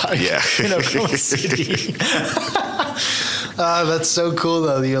turnpike. Yeah. In Oklahoma City. That's so cool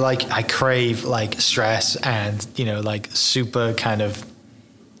though. You're like, I crave like stress and, like super kind of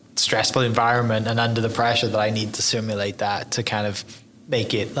stressful environment and under the pressure that I need to simulate that to kind of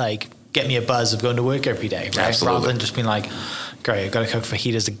make it like get me a buzz of going to work every day, right? Absolutely. Rather than just being like, great, I've got to cook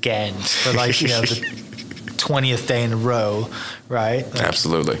fajitas again for like, the 20th day in a row, right? Like,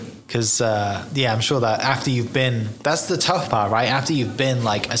 absolutely. Because, I'm sure that after you've been, that's the tough part, right? After you've been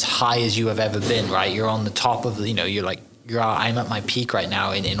like as high as you have ever been, right? You're on the top of, you're like, I'm at my peak right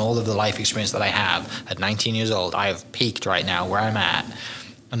now in all of the life experience that I have. At 19 years old, I have peaked right now where I'm at.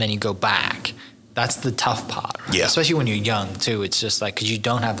 And then you go back. That's the tough part, right? Yeah. Especially when you're young too. It's just like, because you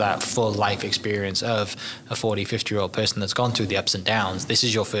don't have that full life experience of a 40, 50-year-old person that's gone through the ups and downs. This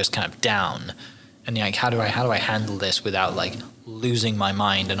is your first kind of down. And you're like, how do I handle this without like losing my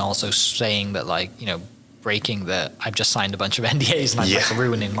mind and also saying that like, breaking that I've just signed a bunch of NDAs and I'm like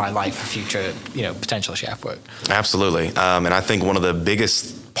ruining my life for future, potential chef work. Absolutely. And I think one of the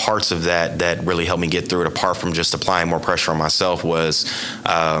biggest parts of that really helped me get through it, apart from just applying more pressure on myself, was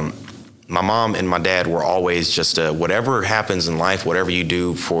my mom and my dad were always just whatever happens in life, whatever you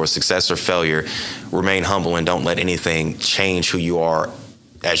do for success or failure, remain humble and don't let anything change who you are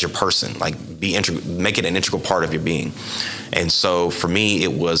as your person. Like make it an integral part of your being. And so for me,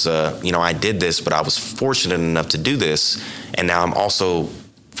 it was, I did this, but I was fortunate enough to do this. And now I'm also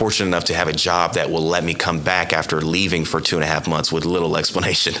fortunate enough to have a job that will let me come back after leaving for 2.5 months with little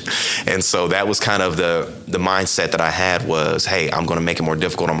explanation. And so that was kind of the mindset that I had was, hey, I'm going to make it more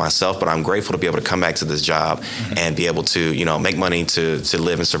difficult on myself, but I'm grateful to be able to come back to this job and be able to, make money to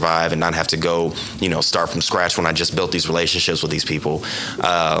live and survive and not have to go, start from scratch when I just built these relationships with these people,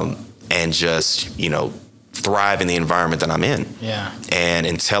 and just, thrive in the environment that I'm in. Yeah. And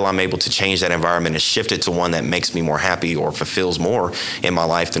until I'm able to change that environment and shift it to one that makes me more happy or fulfills more in my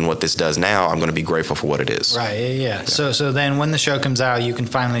life than what this does now, I'm going to be grateful for what it is. Right. Yeah. So then when the show comes out, you can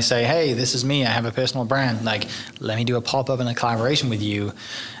finally say, hey, this is me. I have a personal brand. Like, let me do a pop-up and a collaboration with you.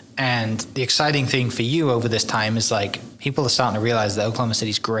 And the exciting thing for you over this time is like people are starting to realize that Oklahoma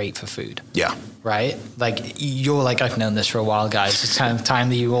City's great for food. Yeah. Right? Like you're like, I've known this for a while, guys. It's kind of time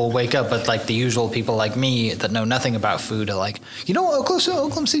that you all wake up. But like the usual people like me that know nothing about food are like,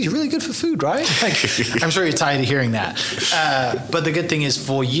 Oklahoma City's really good for food, right? Like, I'm sure you're tired of hearing that. But the good thing is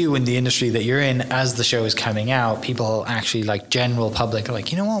for you in the industry that you're in, as the show is coming out, people actually like general public are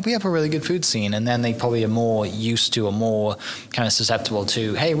like, we have a really good food scene. And then they probably are more used to or more kind of susceptible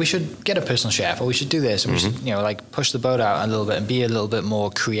to, hey, we should get a personal chef or we should do this. And we should, like push the boat out a little bit and be a little bit more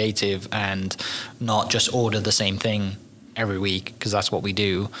creative and not just order the same thing every week, because that's what we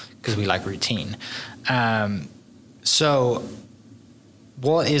do, because we like routine. So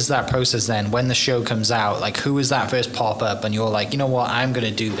what is that process then when the show comes out? Like, who is that first pop-up and you're like, I'm going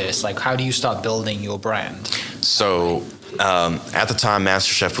to do this? Like, how do you start building your brand? So at the time,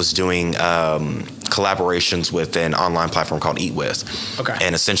 MasterChef was doing collaborations with an online platform called Eat With. Okay.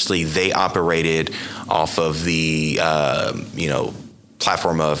 And essentially they operated off of the,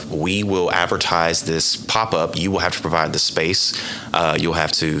 platform of, we will advertise this pop-up. You will have to provide the space. You'll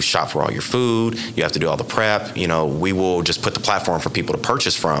have to shop for all your food. You have to do all the prep. You know, we will just put the platform for people to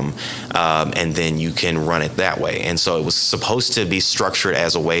purchase from, and then you can run it that way. And so it was supposed to be structured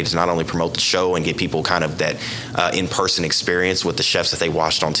as a way to not only promote the show and get people kind of that in-person experience with the chefs that they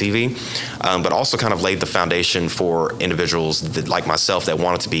watched on TV, but also kind of laid the foundation for individuals that, like myself, that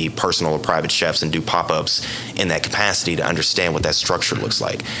wanted to be personal or private chefs and do pop-ups in that capacity to understand what that structure looks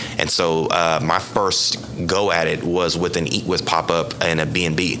like. And so my first go at it was with an Eat With pop-up and a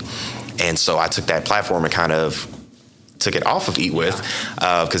B&B. And so I took that platform and kind of took it off of Eat With,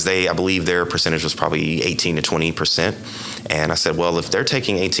 because I believe their percentage was probably 18 to 20%. And I said, well, if they're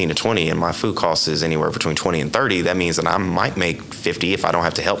taking 18 to 20 and my food cost is anywhere between 20 and 30, that means that I might make 50 if I don't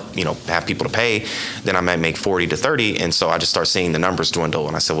have to help, have people to pay, then I might make 40 to 30. And so I just start seeing the numbers dwindle.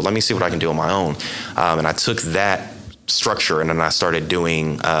 And I said, well, let me see what I can do on my own. And I took that structure and then I started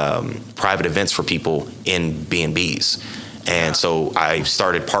doing private events for people in B&Bs. And so I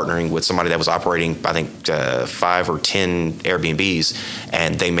started partnering with somebody that was operating, I think, 5 or 10 Airbnbs,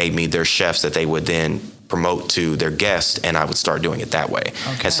 and they made me their chefs that they would then promote to their guests, and I would start doing it that way.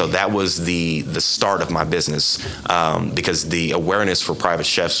 Okay. And so that was the start of my business, because the awareness for private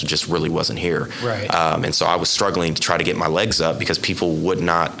chefs just really wasn't here. Right. And so I was struggling to try to get my legs up because people would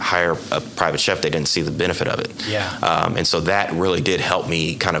not hire a private chef. They didn't see the benefit of it. Yeah. And so that really did help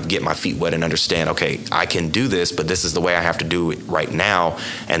me kind of get my feet wet and understand, okay, I can do this, but this is the way I have to do it right now.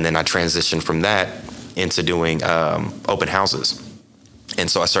 And then I transitioned from that into doing open houses. And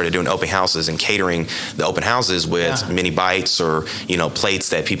so I started doing open houses and catering the open houses with mini bites or, plates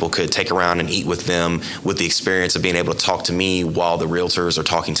that people could take around and eat with them, with the experience of being able to talk to me while the realtors are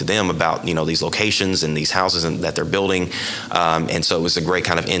talking to them about, these locations and these houses that they're building. And so it was a great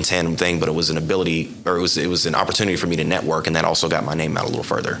kind of in tandem thing, but it was an ability, or it was an opportunity for me to network, and that also got my name out a little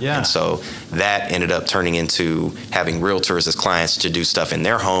further. Yeah. And so that ended up turning into having realtors as clients to do stuff in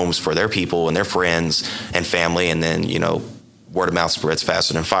their homes for their people and their friends and family. And then, word of mouth spreads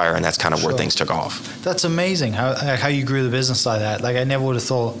faster than fire, and that's kind of where things took off. That's amazing how you grew the business like that. Like, I never would have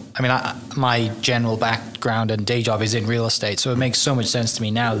thought. I mean, my general background and day job is in real estate, so it makes so much sense to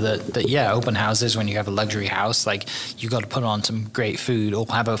me now that open houses, when you have a luxury house, like, you got to put on some great food or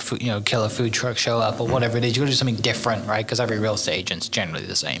have a killer food truck show up or whatever it is. You got to do something different, right? Because every real estate agent's generally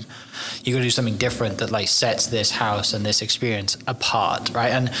the same. You got to do something different that like sets this house and this experience apart,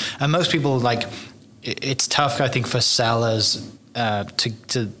 right? And most people, like, it's tough, I think, for sellers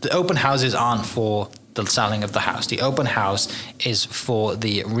the open houses aren't for the selling of the house. The open house is for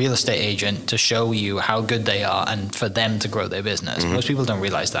the real estate agent to show you how good they are and for them to grow their business. Mm-hmm. Most people don't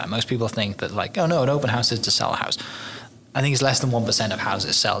realize that. Most people think that, like, oh no, an open house is to sell a house. I think it's less than 1% of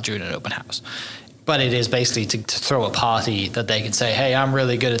houses sell during an open house. But it is basically to throw a party that they can say, hey, I'm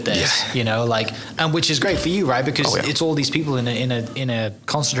really good at this, and which is great for you, right? Because it's all these people in a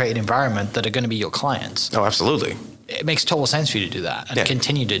concentrated environment that are going to be your clients. Oh, absolutely. It makes total sense for you to do that and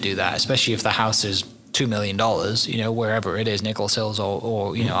continue to do that, especially if the house is $2 million, wherever it is, Nichols Hills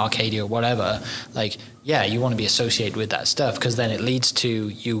or Arcadia or whatever. Like, you want to be associated with that stuff, because then it leads to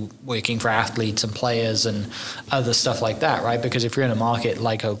you working for athletes and players and other stuff like that, right? Because if you're in a market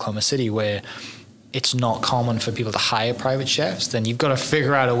like Oklahoma City where it's not common for people to hire private chefs, then you've got to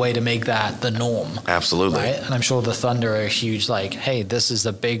figure out a way to make that the norm. Absolutely. Right? And I'm sure the Thunder are huge, like, hey, this is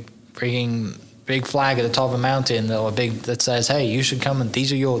the big flag at the top of a mountain, or that says, hey, you should come, and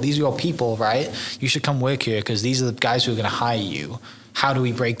these are your people, right? You should come work here because these are the guys who are going to hire you. How do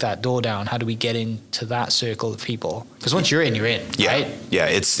we break that door down? How do we get into that circle of people? Because once you're in, right? Yeah.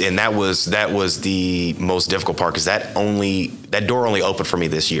 And that was the most difficult part, because that door only opened for me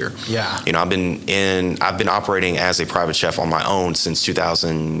this year. Yeah. I've been operating as a private chef on my own since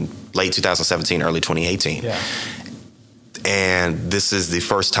late 2017, early 2018. Yeah. And this is the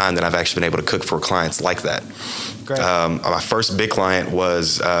first time that I've actually been able to cook for clients like that. Great. My first big client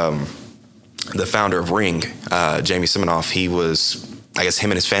was the founder of Ring, Jamie Siminoff. He was, I guess, him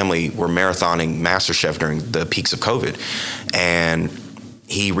and his family were marathoning MasterChef during the peaks of COVID. And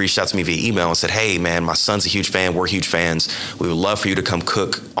he reached out to me via email and said, hey, man, my son's a huge fan. We're huge fans. We would love for you to come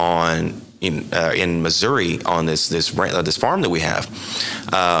cook in Missouri on this farm that we have.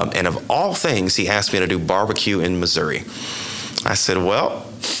 And of all things, he asked me to do barbecue in Missouri. I said, well,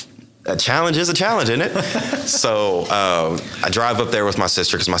 A challenge is a challenge, isn't it? So I drive up there with my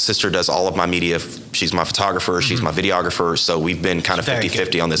sister because my sister does all of my media. She's my photographer. She's my videographer. So we've been kind of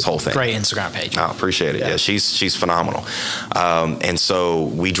 50-50 on this whole thing. Great Instagram page. I appreciate it. Yeah, she's phenomenal. And so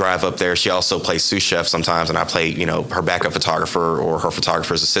we drive up there. She also plays sous chef sometimes, and I play, her backup photographer or her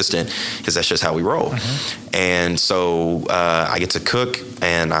photographer's assistant because that's just how we roll. And so I get to cook,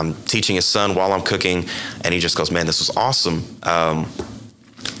 and I'm teaching his son while I'm cooking, and he just goes, "Man, this was awesome.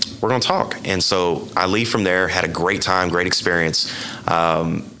 We're going to talk." And so I leave from there, had a great time, great experience.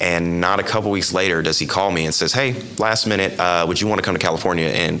 And not a couple weeks later does he call me and says, "Hey, last minute, would you want to come to California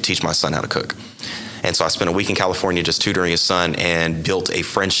and teach my son how to cook?" And so I spent a week in California just tutoring his son and built a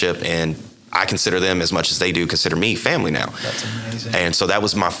friendship, and I consider them, as much as they do consider me, family now. That's amazing. And so that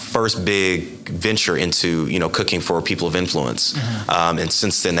was my first big venture into, cooking for people of influence. And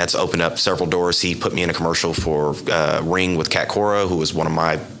since then, that's opened up several doors. He put me in a commercial for Ring with Kat Cora, who was one of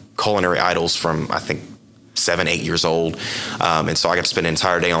my culinary idols from, I think, 7, 8 years old. And so I got to spend an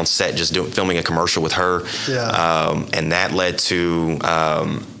entire day on set just filming a commercial with her. Yeah. And that led to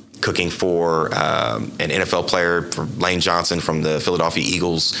cooking for an NFL player, for Lane Johnson from the Philadelphia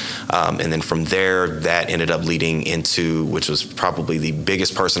Eagles. And then from there, that ended up leading into, which was probably the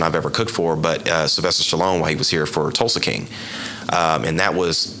biggest person I've ever cooked for, but Sylvester Stallone while he was here for Tulsa King. And that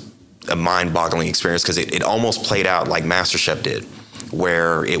was a mind-boggling experience because it almost played out like MasterChef did,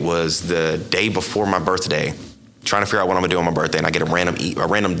 where it was the day before my birthday, trying to figure out what I'm gonna do on my birthday, and I get a random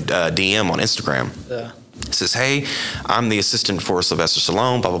DM on Instagram. Yeah. It says, "Hey, I'm the assistant for Sylvester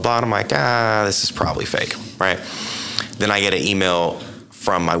Stallone, blah, blah, blah." And I'm like, this is probably fake, right? Then I get an email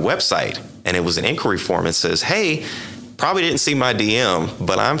from my website, and it was an inquiry form. It says, "Hey, probably didn't see my DM,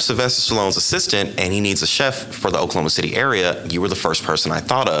 but I'm Sylvester Stallone's assistant, and he needs a chef for the Oklahoma City area. You were the first person I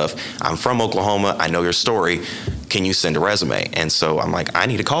thought of. I'm from Oklahoma. I know your story. Can you send a resume?" And so I'm like, I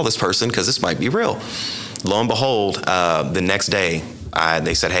need to call this person because this might be real. Lo and behold, the next day,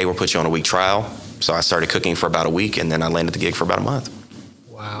 they said, "Hey, we'll put you on a week trial." So I started cooking for about a week, and then I landed the gig for about a month.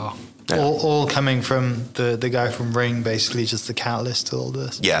 Wow. Yeah. All coming from the guy from Ring, basically just the catalyst to all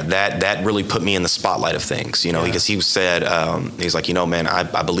this. Yeah, that really put me in the spotlight of things, because he said, he's like, "Man,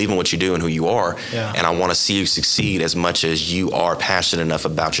 I believe in what you do and who you are, and I want to see you succeed as much as you are passionate enough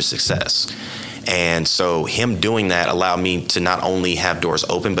about your success." And so him doing that allowed me to not only have doors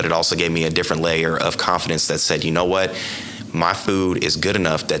open, but it also gave me a different layer of confidence that said, "You know what? My food is good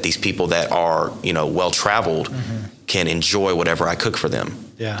enough that these people that are, well-traveled can enjoy whatever I cook for them."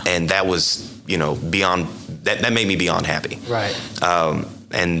 Yeah. And that was, beyond, that made me beyond happy. Right.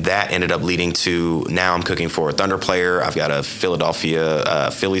 And that ended up leading to, now I'm cooking for a Thunder player. I've got a Philadelphia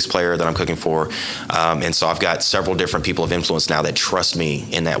Phillies player that I'm cooking for. And so I've got several different people of influence now that trust me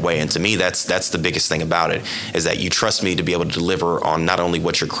in that way. And to me, that's the biggest thing about it, is that you trust me to be able to deliver on not only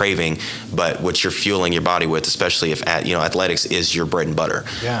what you're craving, but what you're fueling your body with, especially if, athletics is your bread and butter.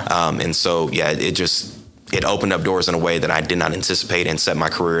 Yeah. And so, it opened up doors in a way that I did not anticipate and set my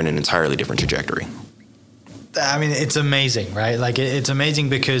career in an entirely different trajectory. I mean, it's amazing, right? Like, it's amazing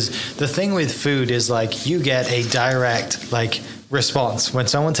because the thing with food is, like, you get a direct, response. When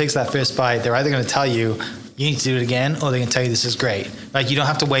someone takes that first bite, they're either going to tell you, you need to do it again, or they're going to tell you this is great. Like, you don't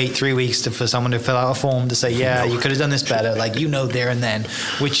have to wait 3 weeks for someone to fill out a form to say, yeah, you could have done this better. Like, there and then,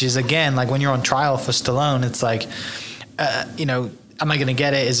 which is, again, like when you're on trial for Stallone, it's like, am I going to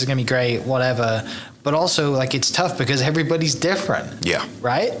get it? Is it going to be great? Whatever. But also, it's tough because everybody's different. Yeah.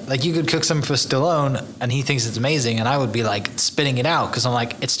 Right? Like, you could cook something for Stallone and he thinks it's amazing, and I would be spitting it out because I'm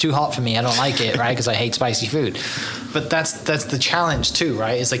like, it's too hot for me. I don't like it, right? Because I hate spicy food. But that's the challenge too,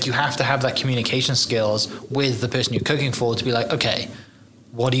 right? It's like you have to have that communication skills with the person you're cooking for to be like, okay,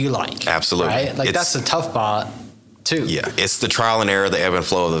 what do you like? Absolutely. Right? That's the tough part too. Yeah. It's the trial and error, the ebb and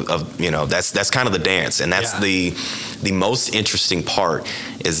flow of that's kind of the dance. And that's the most interesting part,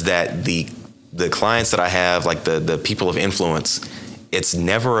 is that the clients that I have, the people of influence, it's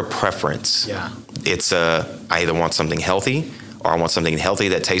never a preference. Yeah. It's I either want something healthy or I want something healthy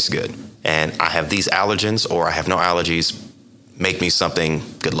that tastes good. And I have these allergens or I have no allergies. Make me something,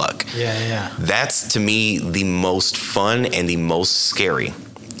 good luck. Yeah. That's, to me, the most fun and the most scary.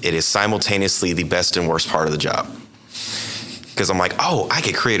 It is simultaneously the best and worst part of the job. Because I'm like, I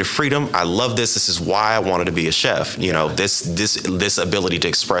get creative freedom. I love this. This is why I wanted to be a chef. This ability to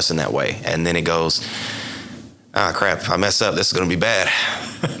express in that way. And then it goes, crap, if I mess up, this is going to be bad.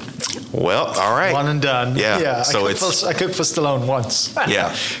 Well, all right. One and done. Yeah. So I cooked for Stallone once.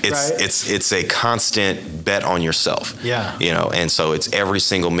 Yeah. It's a constant bet on yourself. Yeah. You know, and so it's every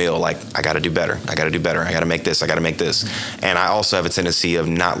single meal. Like, I got to do better. I got to do better. I got to make this. I got to make this. And I also have a tendency of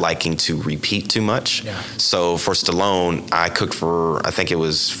not liking to repeat too much. Yeah. So for Stallone, I cooked for, I think it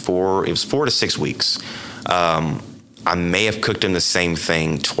was 4 to 6 weeks. I may have cooked him the same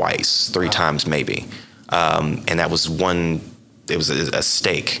thing twice, 3 times maybe. And that was it was a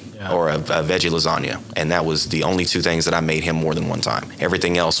steak or a veggie lasagna. And that was the only 2 things that I made him more than one time.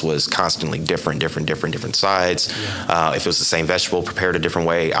 Everything else was constantly different sides. Yeah. If it was the same vegetable prepared a different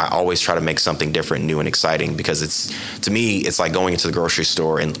way, I always try to make something different, new and exciting, because to me, it's like going into the grocery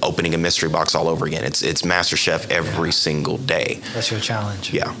store and opening a mystery box all over again. It's MasterChef every single day. That's your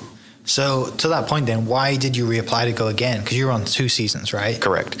challenge. Yeah. So to that point then, why did you reapply to go again? Because you were on 2 seasons, right?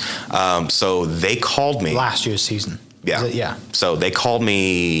 Correct. So they called me. Last year's season. Yeah. Yeah. So they called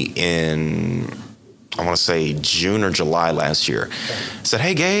me in, I want to say June or July last year. Okay. Said,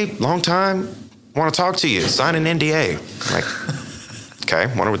 "Hey, Gabe, long time. Want to talk to you. Sign an NDA." I'm like, okay,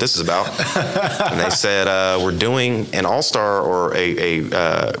 wonder what this is about. And they said, "We're doing an all-star or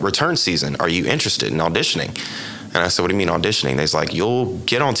a return season. Are you interested in auditioning?" And I said, "What do you mean auditioning?" They's like, "You'll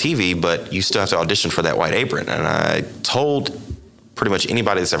get on TV, but you still have to audition for that white apron." And I told pretty much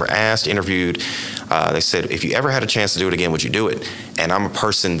anybody that's ever asked, interviewed, they said, "If you ever had a chance to do it again, would you do it?" And I'm a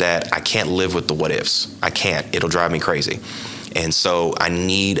person that I can't live with the what ifs. I can't. It'll drive me crazy. And so I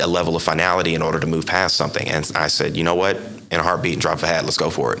need a level of finality in order to move past something. And I said, "You know what? In a heartbeat, drop of a hat, let's go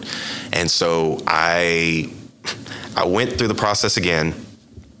for it." And so I went through the process again.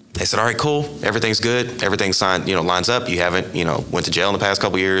 They said, "All right, cool. Everything's good. Everything's signed, lines up. You haven't, went to jail in the past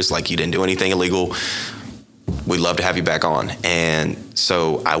couple of years. Like, you didn't do anything illegal. We'd love to have you back on." And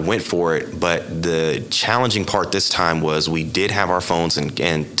so I went for it. But the challenging part this time was we did have our phones and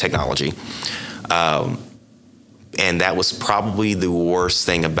technology. And that was probably the worst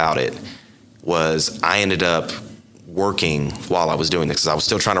thing about it, was I ended up working while I was doing this, because I was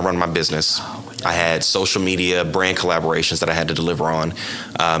still trying to run my business. I had social media brand collaborations that I had to deliver on.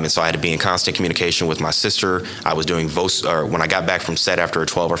 And so I had to be in constant communication with my sister. I was doing when I got back from set after a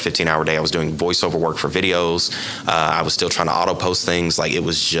 12 or 15-hour day, I was doing voiceover work for videos. I was still trying to auto post things. Like, it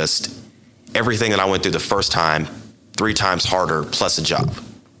was just everything that I went through the first time, 3 times harder, plus a job.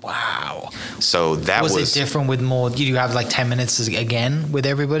 Wow. So that was it different with more? Did you have like 10 minutes again with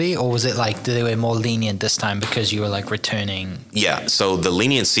everybody, or was it like they were more lenient this time because you were like returning? Yeah. So the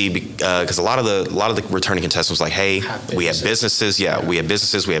leniency, because a lot of the returning contestants was like, "Hey, we have businesses. Yeah, we have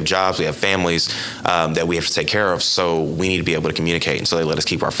businesses. We have jobs. We have families that we have to take care of. So we need to be able to communicate." And so they let us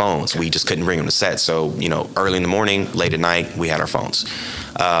keep our phones. We just couldn't bring them to set. So early in the morning, late at night, we had our phones.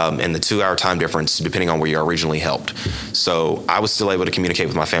 And the 2-hour time difference, depending on where you are regionally, helped. So I was still able to communicate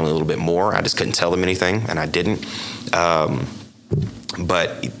with my family a little bit more. I just couldn't tell them anything, and I didn't.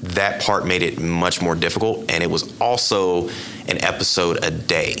 But that part made it much more difficult, and it was also an episode a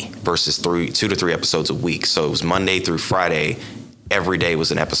day versus 2 to 3 episodes a week. So it was Monday through Friday. Every day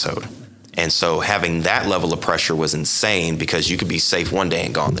was an episode. And so having that level of pressure was insane, because you could be safe one day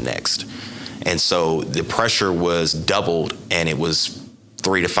and gone the next. And so the pressure was doubled, and it was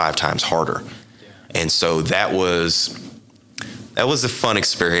 3 to 5 times harder. And so that was a fun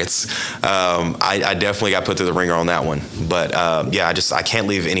experience. I definitely got put through the ringer on that one. But I can't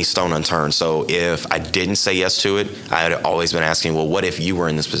leave any stone unturned. So if I didn't say yes to it, I had always been asking, well, what if you were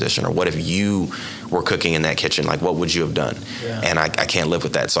in this position? Or what if you were cooking in that kitchen? Like, what would you have done? Yeah. And I can't live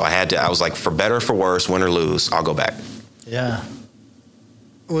with that. So I was like, for better or for worse, win or lose, I'll go back. Yeah.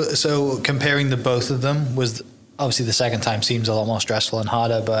 Well, so comparing the both of them, was obviously the second time seems a lot more stressful and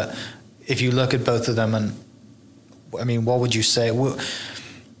harder, but if you look at both of them, and I mean, what would you say? Well,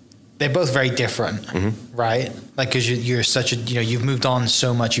 they're both very different, right? Like, because you're such a, you've moved on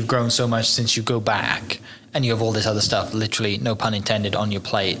so much, you've grown so much since you go back, and you have all this other stuff, literally, no pun intended, on your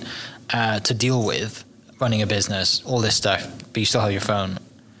plate to deal with, running a business, all this stuff, but you still have your phone.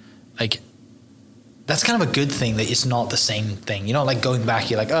 Like, that's kind of a good thing that it's not the same thing. Like going back,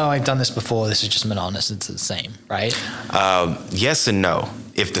 you're like, oh, I've done this before. This is just monotonous. It's the same, right? Yes and no.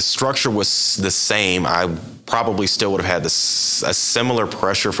 If the structure was the same, I probably still would have had a similar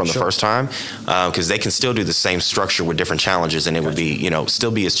pressure from the first time, because they can still do the same structure with different challenges, and it would be,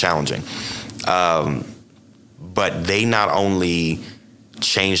 still be as challenging. But they not only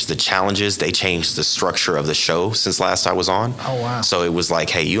changed the challenges, they changed the structure of the show since last I was on. Oh, wow. So it was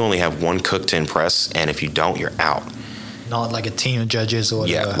like, hey, you only have one cook to impress, and if you don't, you're out. Not like a team of judges or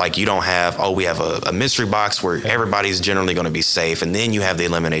whatever. Yeah, like you don't have, we have a mystery box where everybody's generally going to be safe, and then you have the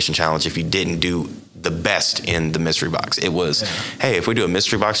elimination challenge if you didn't do the best in the mystery box. It was, hey, if we do a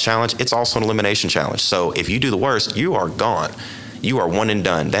mystery box challenge, it's also an elimination challenge. So if you do the worst, you are gone. You are one and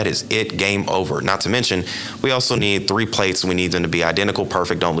done. That is it. Game over. Not to mention, we also need 3 plates. We need them to be identical,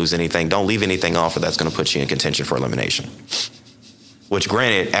 perfect. Don't lose anything. Don't leave anything off, or that's going to put you in contention for elimination. Which,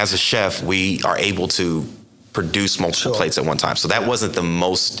 granted, as a chef, we are able to produce multiple plates at one time. So that wasn't the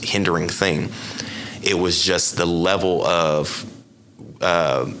most hindering thing. It was just the level of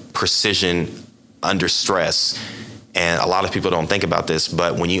precision under stress. And a lot of people don't think about this,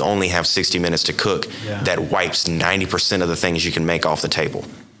 but when you only have 60 minutes to cook, that wipes 90% of the things you can make off the table.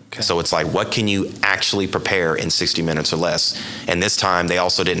 Okay. So it's like, what can you actually prepare in 60 minutes or less? And this time, they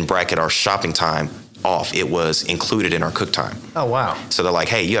also didn't bracket our shopping time off. It was included in our cook time. Oh, wow. So they're like,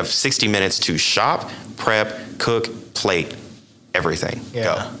 hey, you have 60 minutes to shop, prep, cook, plate, everything.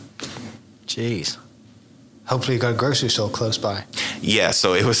 Go. Jeez. Hopefully you got a grocery store close by. Yeah,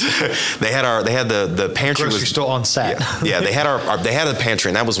 so it was. They had the pantry. Grocery store on set. Yeah, they had they had a pantry,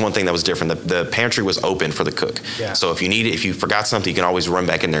 and that was one thing that was different. The pantry was open for the cook. Yeah. So if you forgot something, you can always run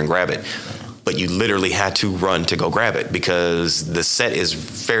back in there and grab it. But you literally had to run to go grab it because the set is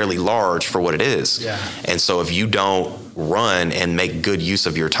fairly large for what it is. Yeah. And so if you don't run and make good use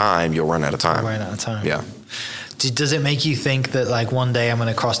of your time, you'll run out of time. Run out of time. Yeah. Does it make you think that like one day I'm going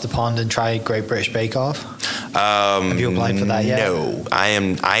to cross the pond and try Great British Bake Off? Have you applied for that yet? No, I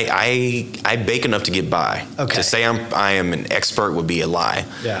am. I bake enough to get by. Okay. To say I am an expert would be a lie.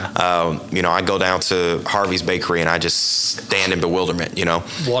 Yeah. I go down to Harvey's Bakery and I just stand in bewilderment.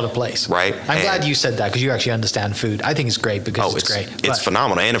 What a place, right? I'm glad you said that because you actually understand food. I think it's great because it's great. It's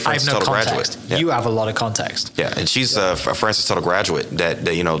phenomenal, and a Francis Tuttle graduate. Yeah. You have a lot of context. Yeah, and she's a Francis Tuttle graduate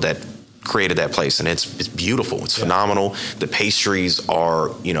that created that place, and it's beautiful. It's phenomenal. The pastries are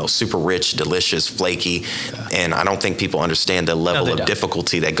super rich, delicious, flaky, and I don't think people understand the level of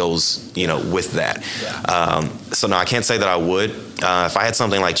difficulty that goes with that. So no, I can't say that I would. If I had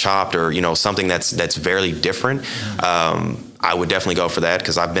something like Chopped or something that's very different, I would definitely go for that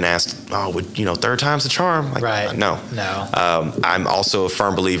because I've been asked, third time's the charm. Like, right? No. I'm also a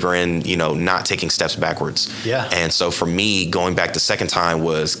firm believer in not taking steps backwards. Yeah. And so for me, going back the second time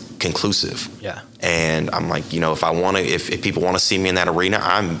was conclusive. Yeah. And I'm like, if people want to see me in that arena,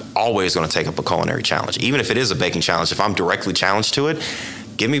 I'm always going to take up a culinary challenge, even if it is a baking challenge. If I'm directly challenged to it,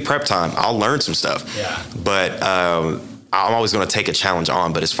 give me prep time. I'll learn some stuff. Yeah. But I'm always going to take a challenge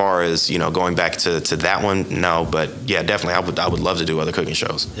on, but as far as going back to that one, no. But yeah, definitely, I would love to do other cooking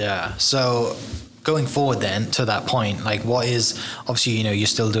shows. Yeah. So going forward, then to that point, like, what is obviously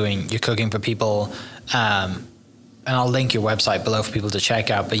you're cooking for people, and I'll link your website below for people to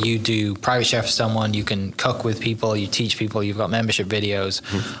check out. But you do private chef for someone, you can cook with people, you teach people, you've got membership videos.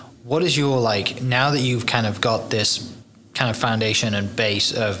 Mm-hmm. What is your now that you've kind of got this kind of foundation and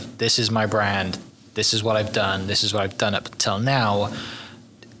base of this is my brand. This is what I've done. This is what I've done up until now.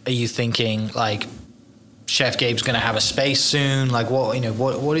 Are you thinking like Chef Gabe's going to have a space soon? Like what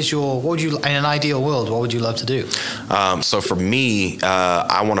would you, in an ideal world, what would you love to do? So for me,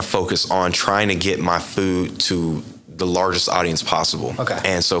 I want to focus on trying to get my food to the largest audience possible. Okay.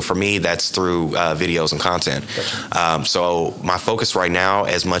 And so for me, that's through videos and content. Gotcha. So my focus right now,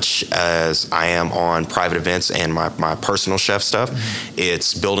 as much as I am on private events and my personal chef stuff,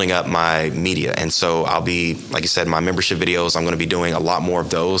 it's building up my media. And so I'll be, like you said, my membership videos, I'm going to be doing a lot more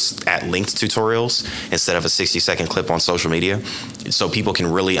of those at linked tutorials instead of a 60-second clip on social media. So people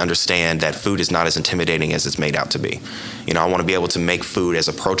can really understand that food is not as intimidating as it's made out to be. I want to be able to make food as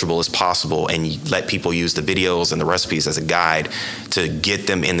approachable as possible and let people use the videos and the recipes as a guide to get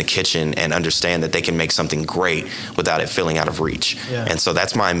them in the kitchen and understand that they can make something great without it feeling out of reach. Yeah. And so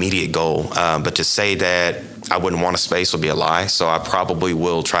that's my immediate goal. But to say that I wouldn't want a space would be a lie. So I probably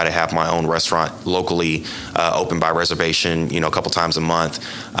will try to have my own restaurant locally, open by reservation, a couple times a month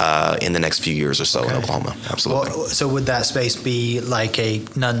in the next few years or so in Oklahoma. Absolutely. Well, so would that space be like a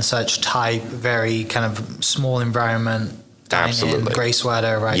none such type, very kind of small environment, absolutely, in, gray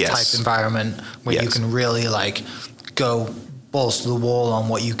sweater, right? Yes. Type environment where you can really go balls to the wall on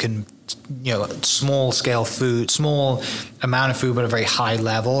what you can, small scale food, small amount of food, but a very high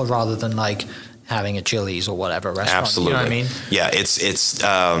level rather than having a Chili's or whatever restaurant. Absolutely. You know what I mean? Yeah, it's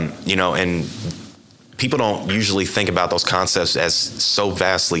and people don't usually think about those concepts as so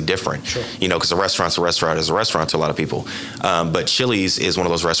vastly different. Sure. Because a restaurant's a restaurant is a restaurant to a lot of people. But Chili's is one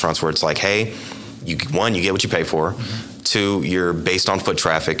of those restaurants where it's like, hey, you get what you pay for. Mm-hmm. 2, you're based on foot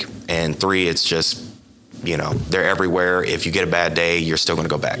traffic. And 3, it's just, they're everywhere. If you get a bad day, you're still going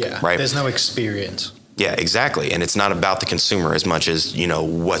to go back. Yeah. Right. There's no experience. Yeah, exactly. And it's not about the consumer as much as, you know,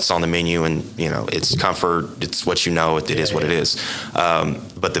 what's on the menu, and, you know, it's comfort. It's what you know. It is what it is.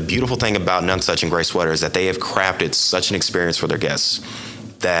 But the beautiful thing about None Such and Gray Sweater is that they have crafted such an experience for their guests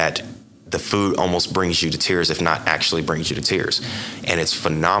that the food almost brings you to tears, if not actually brings you to tears. And it's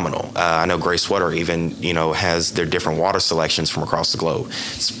phenomenal. I know Gray Sweater even, you know, has their different water selections from across the globe.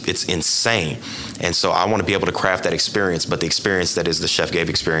 It's insane. And so I want to be able to craft that experience, but the experience that is the Chef Gabe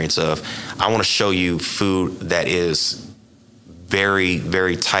experience of, I want to show you food that is very,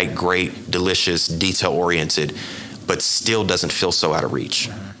 very tight, great, delicious, detail-oriented, but still doesn't feel so out of reach.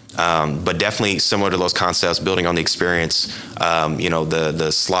 But definitely similar to those concepts, building on the experience, you know,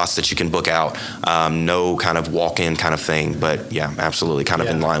 the slots that you can book out, no kind of walk-in kind of thing. But yeah, absolutely kind of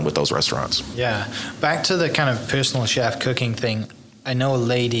in line with those restaurants. Yeah. Back to the kind of personal chef cooking thing. I know a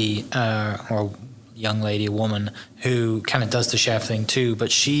lady or young lady, a woman who kind of does the chef thing too,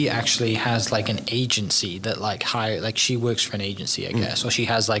 but she actually has like an agency that like she works for an agency, I guess, or she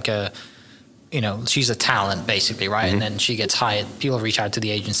has like a, you know, she's a talent basically, right? And then she gets hired. People reach out to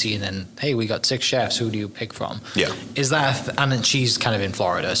the agency, and then, hey, we got 6 chefs. Who do you pick from? Yeah. Is that? And then she's kind of in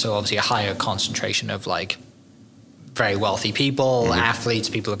Florida, so obviously a higher concentration of like very wealthy people, athletes,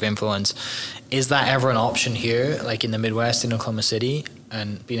 people of influence. Is that ever an option here, like in the Midwest, in Oklahoma City,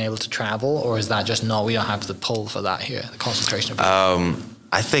 and being able to travel, or is that just not? We don't have the pull for that here, the concentration of people.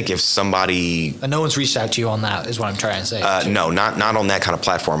 I think if somebody... And no one's reached out to you on that, is what I'm trying to say. No, not on that kind of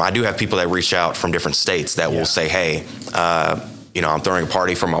platform. I do have people that reach out from different states that will say, hey, you know, I'm throwing a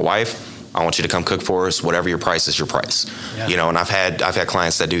party for my wife. I want you to come cook for us. Whatever your price is, your price. Yeah. You know, and I've had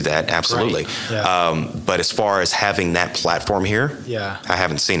clients that do that. Absolutely. Yeah. But as far as having that platform here, I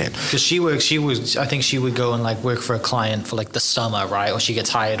haven't seen it. Because I think she would go and like work for a client for like the summer, right? Or she gets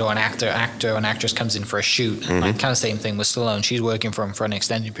hired, or an actress comes in for a shoot. And like kind of same thing with Stallone. She's working for him for an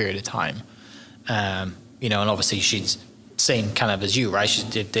extended period of time. You know, and obviously she's same kind of as you, right?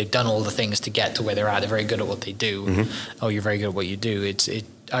 They've done all the things to get to where they're at. They're very good at what they do. Oh, you're very good at what you do.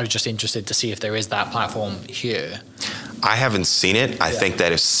 I was just interested to see if there is that platform here. I haven't seen it. I think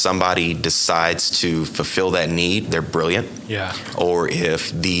that if somebody decides to fulfill that need, they're brilliant. Yeah. Or if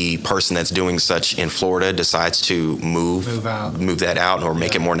the person that's doing such in Florida decides to move that out or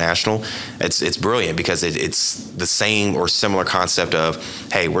make it more national, it's brilliant, because it's the same or similar concept of,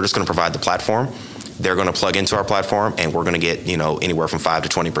 hey, we're just going to provide the platform. They're going to plug into our platform, and we're going to get, you know, anywhere from 5 to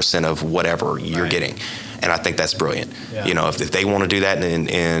 20% of whatever you're getting. And I think that's brilliant. Yeah. You know, if they want to do that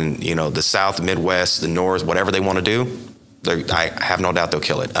in you know, the South, the Midwest, the North, whatever they want to do, I have no doubt they'll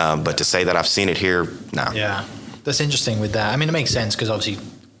kill it. But to say that I've seen it here, no. Yeah, that's interesting with that. I mean, it makes sense because obviously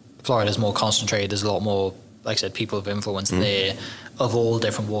Florida's more concentrated. There's a lot more, like I said, people of influence there of all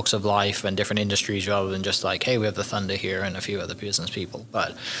different walks of life and different industries, rather than just like, hey, we have the Thunder here and a few other business people.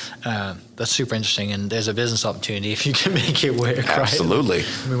 But that's super interesting, and there's a business opportunity if you can make it work. Absolutely.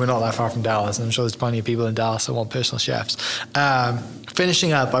 Right? I mean, we're not that far from Dallas, and I'm sure there's plenty of people in Dallas that want personal chefs.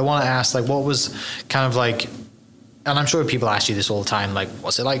 Finishing up, I want to ask, like, what was kind of like, and I'm sure people ask you this all the time, like,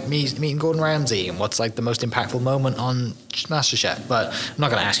 what's it like meeting Gordon Ramsay, and what's like the most impactful moment on MasterChef? But I'm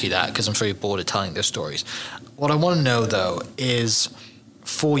not going to ask you that, because I'm sure you're bored of telling those stories. What I want to know, though, is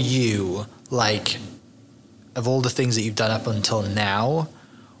for you, like, of all the things that you've done up until now,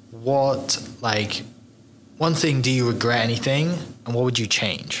 what, like, one thing, do you regret anything, and what would you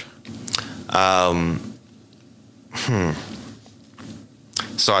change?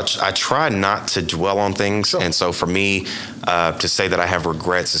 So I try not to dwell on things. Sure. And so for me, to say that I have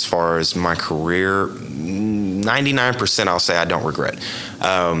regrets as far as my career, 99% I'll say I don't regret.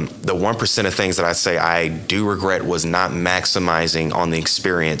 The 1% of things that I say I do regret was not maximizing on the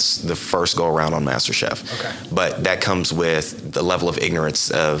experience the first go around on MasterChef. Okay. But that comes with the level of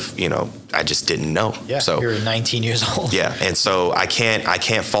ignorance of, you know, I just didn't know. Yeah, so you're 19 years old. Yeah, and so I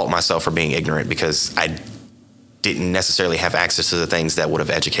can't fault myself for being ignorant, because I didn't necessarily have access to the things that would have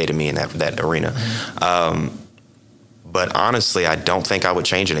educated me in that arena. But honestly, I don't think I would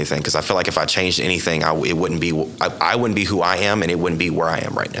change anything, because I feel like if I changed anything, I wouldn't be who I am, and it wouldn't be where I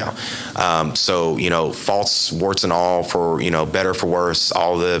am right now. So, you know, faults, warts and all, for, you know, better, for worse,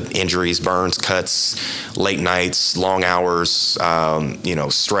 all the injuries, burns, cuts, late nights, long hours, you know,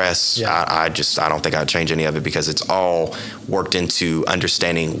 stress. Yeah. I don't think I'd change any of it, because it's all worked into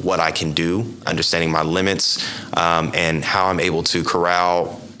understanding what I can do, understanding my limits, and how I'm able to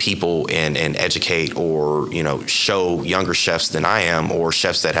corral people and educate, or, you know, show younger chefs than I am, or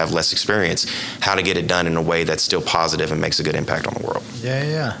chefs that have less experience, how to get it done in a way that's still positive and makes a good impact on the world.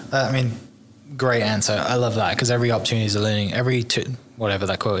 Yeah. I mean, great answer. I love that, because every opportunity is a learning, whatever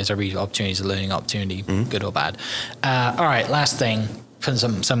that quote is, every opportunity is a learning opportunity, good or bad. All right, last thing.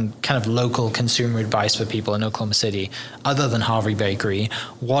 some kind of local consumer advice for people in Oklahoma City, other than Harvey Bakery,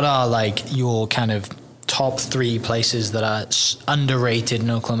 what are like your kind of top 3 places that are underrated in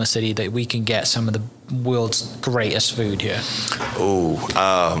Oklahoma City that we can get some of the world's greatest food here?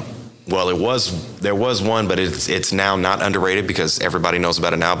 Well, there was one, but it's now not underrated because everybody knows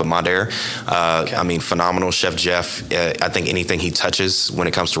about it now. But Madare, Okay. I mean, phenomenal Chef Jeff. I think anything he touches when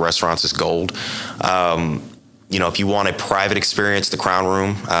it comes to restaurants is gold. You know, if you want a private experience, the Crown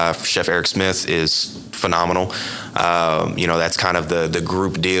Room, Chef Eric Smith is phenomenal. You know, that's kind of the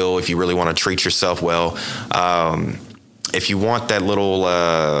group deal if you really want to treat yourself well. If you want that little,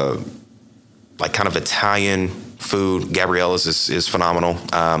 like kind of Italian food, Gabriel Lewis is phenomenal.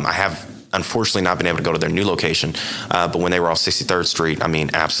 I have unfortunately not been able to go to their new location, but when they were off 63rd Street, I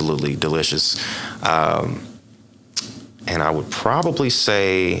mean, absolutely delicious. And I would probably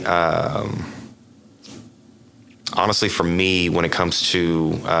say, honestly, for me, when it comes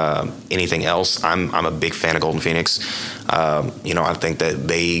to anything else, I'm a big fan of Golden Phoenix. You know, I think that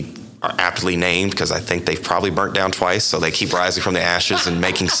they are aptly named because I think they've probably burnt down twice, so they keep rising from the ashes and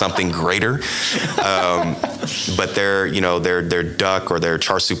making something greater. But their duck or their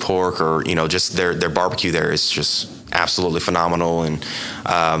char siu pork or, you know, just their barbecue there is just absolutely phenomenal. And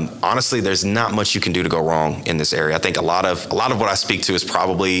honestly, there's not much you can do to go wrong in this area. I think a lot of what I speak to is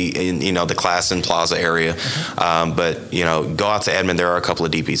probably in, you know, the Class and Plaza area. But, you know, go out to Edmond. There are a couple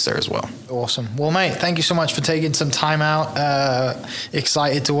of DPs there as well. Awesome. Well, mate, thank you so much for taking some time out.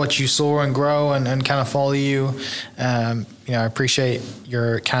 Excited to watch you soar and grow and kind of follow you. You know, I appreciate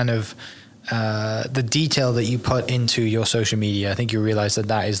your kind of the detail that you put into your social media. I think you realize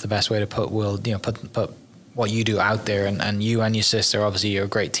that is the best way to put what you do out there, and you and your sister, obviously you're a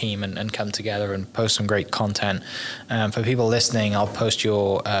great team and come together and post some great content. For people listening, I'll post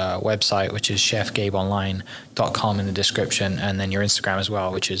your website, which is chefgabeonline.com in the description, and then your Instagram as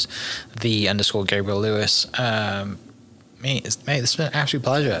well, which is _Gabriel Lewis. Mate, it's been an absolute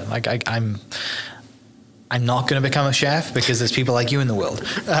pleasure. Like I'm not going to become a chef because there's people like you in the world.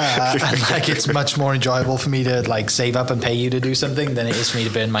 And like, it's much more enjoyable for me to like save up and pay you to do something than it is for me to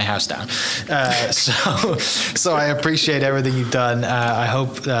burn my house down. So I appreciate everything you've done. I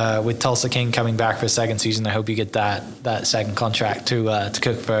hope with Tulsa King coming back for a second season, I hope you get that second contract to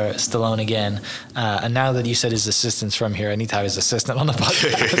cook for Stallone again. And now that you said his assistant's from here, I need to have his assistant on the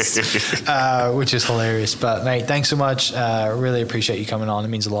podcast, which is hilarious. But mate, thanks so much. Really appreciate you coming on. It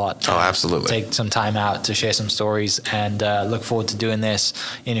means a lot. Oh, absolutely. Take some time out to share some stories, and look forward to doing this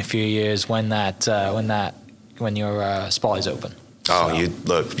in a few years when your spot is open. Oh, so.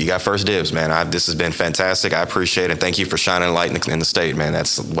 You got first dibs, man. This has been fantastic. I appreciate it. Thank you for shining a light in the state, man.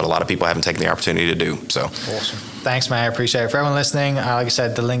 That's what a lot of people haven't taken the opportunity to do. So awesome. Thanks, man. I appreciate it. For everyone listening, like I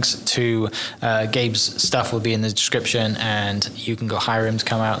said, the links to Gabe's stuff will be in the description, and you can go hire him to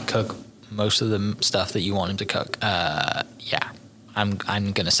come out and cook most of the stuff that you want him to cook. I'm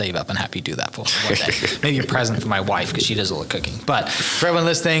going to save up and have you do that for one day. Maybe a present for my wife because she does all the cooking. But for everyone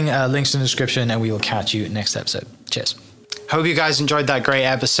listening, links in the description, and we will catch you next episode. Cheers. Hope you guys enjoyed that great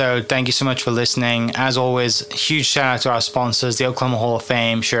episode. Thank you so much for listening. As always, huge shout out to our sponsors, the Oklahoma Hall of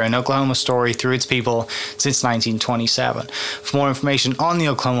Fame, sharing Oklahoma story through its people since 1927. For more information on the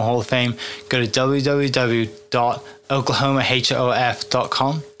Oklahoma Hall of Fame, go to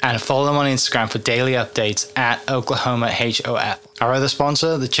www.oklahomahof.com and follow them on Instagram for daily updates at oklahomahof. Our other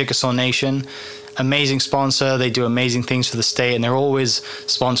sponsor, the Chickasaw Nation, amazing sponsor. They do amazing things for the state, and they're always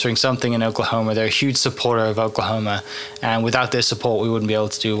sponsoring something in Oklahoma. They're a huge supporter of Oklahoma, and without their support, we wouldn't be able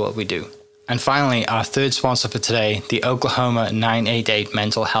to do what we do. And finally, our third sponsor for today, the Oklahoma 988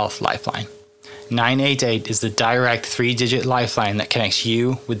 Mental Health Lifeline. 988 is the direct 3-digit lifeline that connects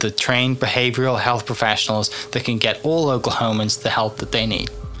you with the trained behavioral health professionals that can get all Oklahomans the help that they need.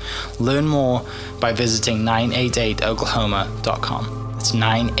 Learn more by visiting 988oklahoma.com. It's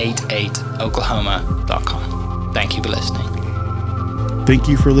 988oklahoma.com. Thank you for listening. Thank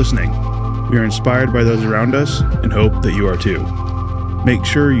you for listening. We are inspired by those around us and hope that you are too. Make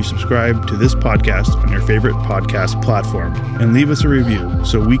sure you subscribe to this podcast on your favorite podcast platform and leave us a review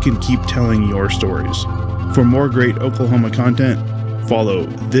so we can keep telling your stories. For more great Oklahoma content, follow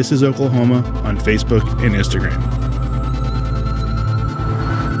This Is Oklahoma on Facebook and Instagram.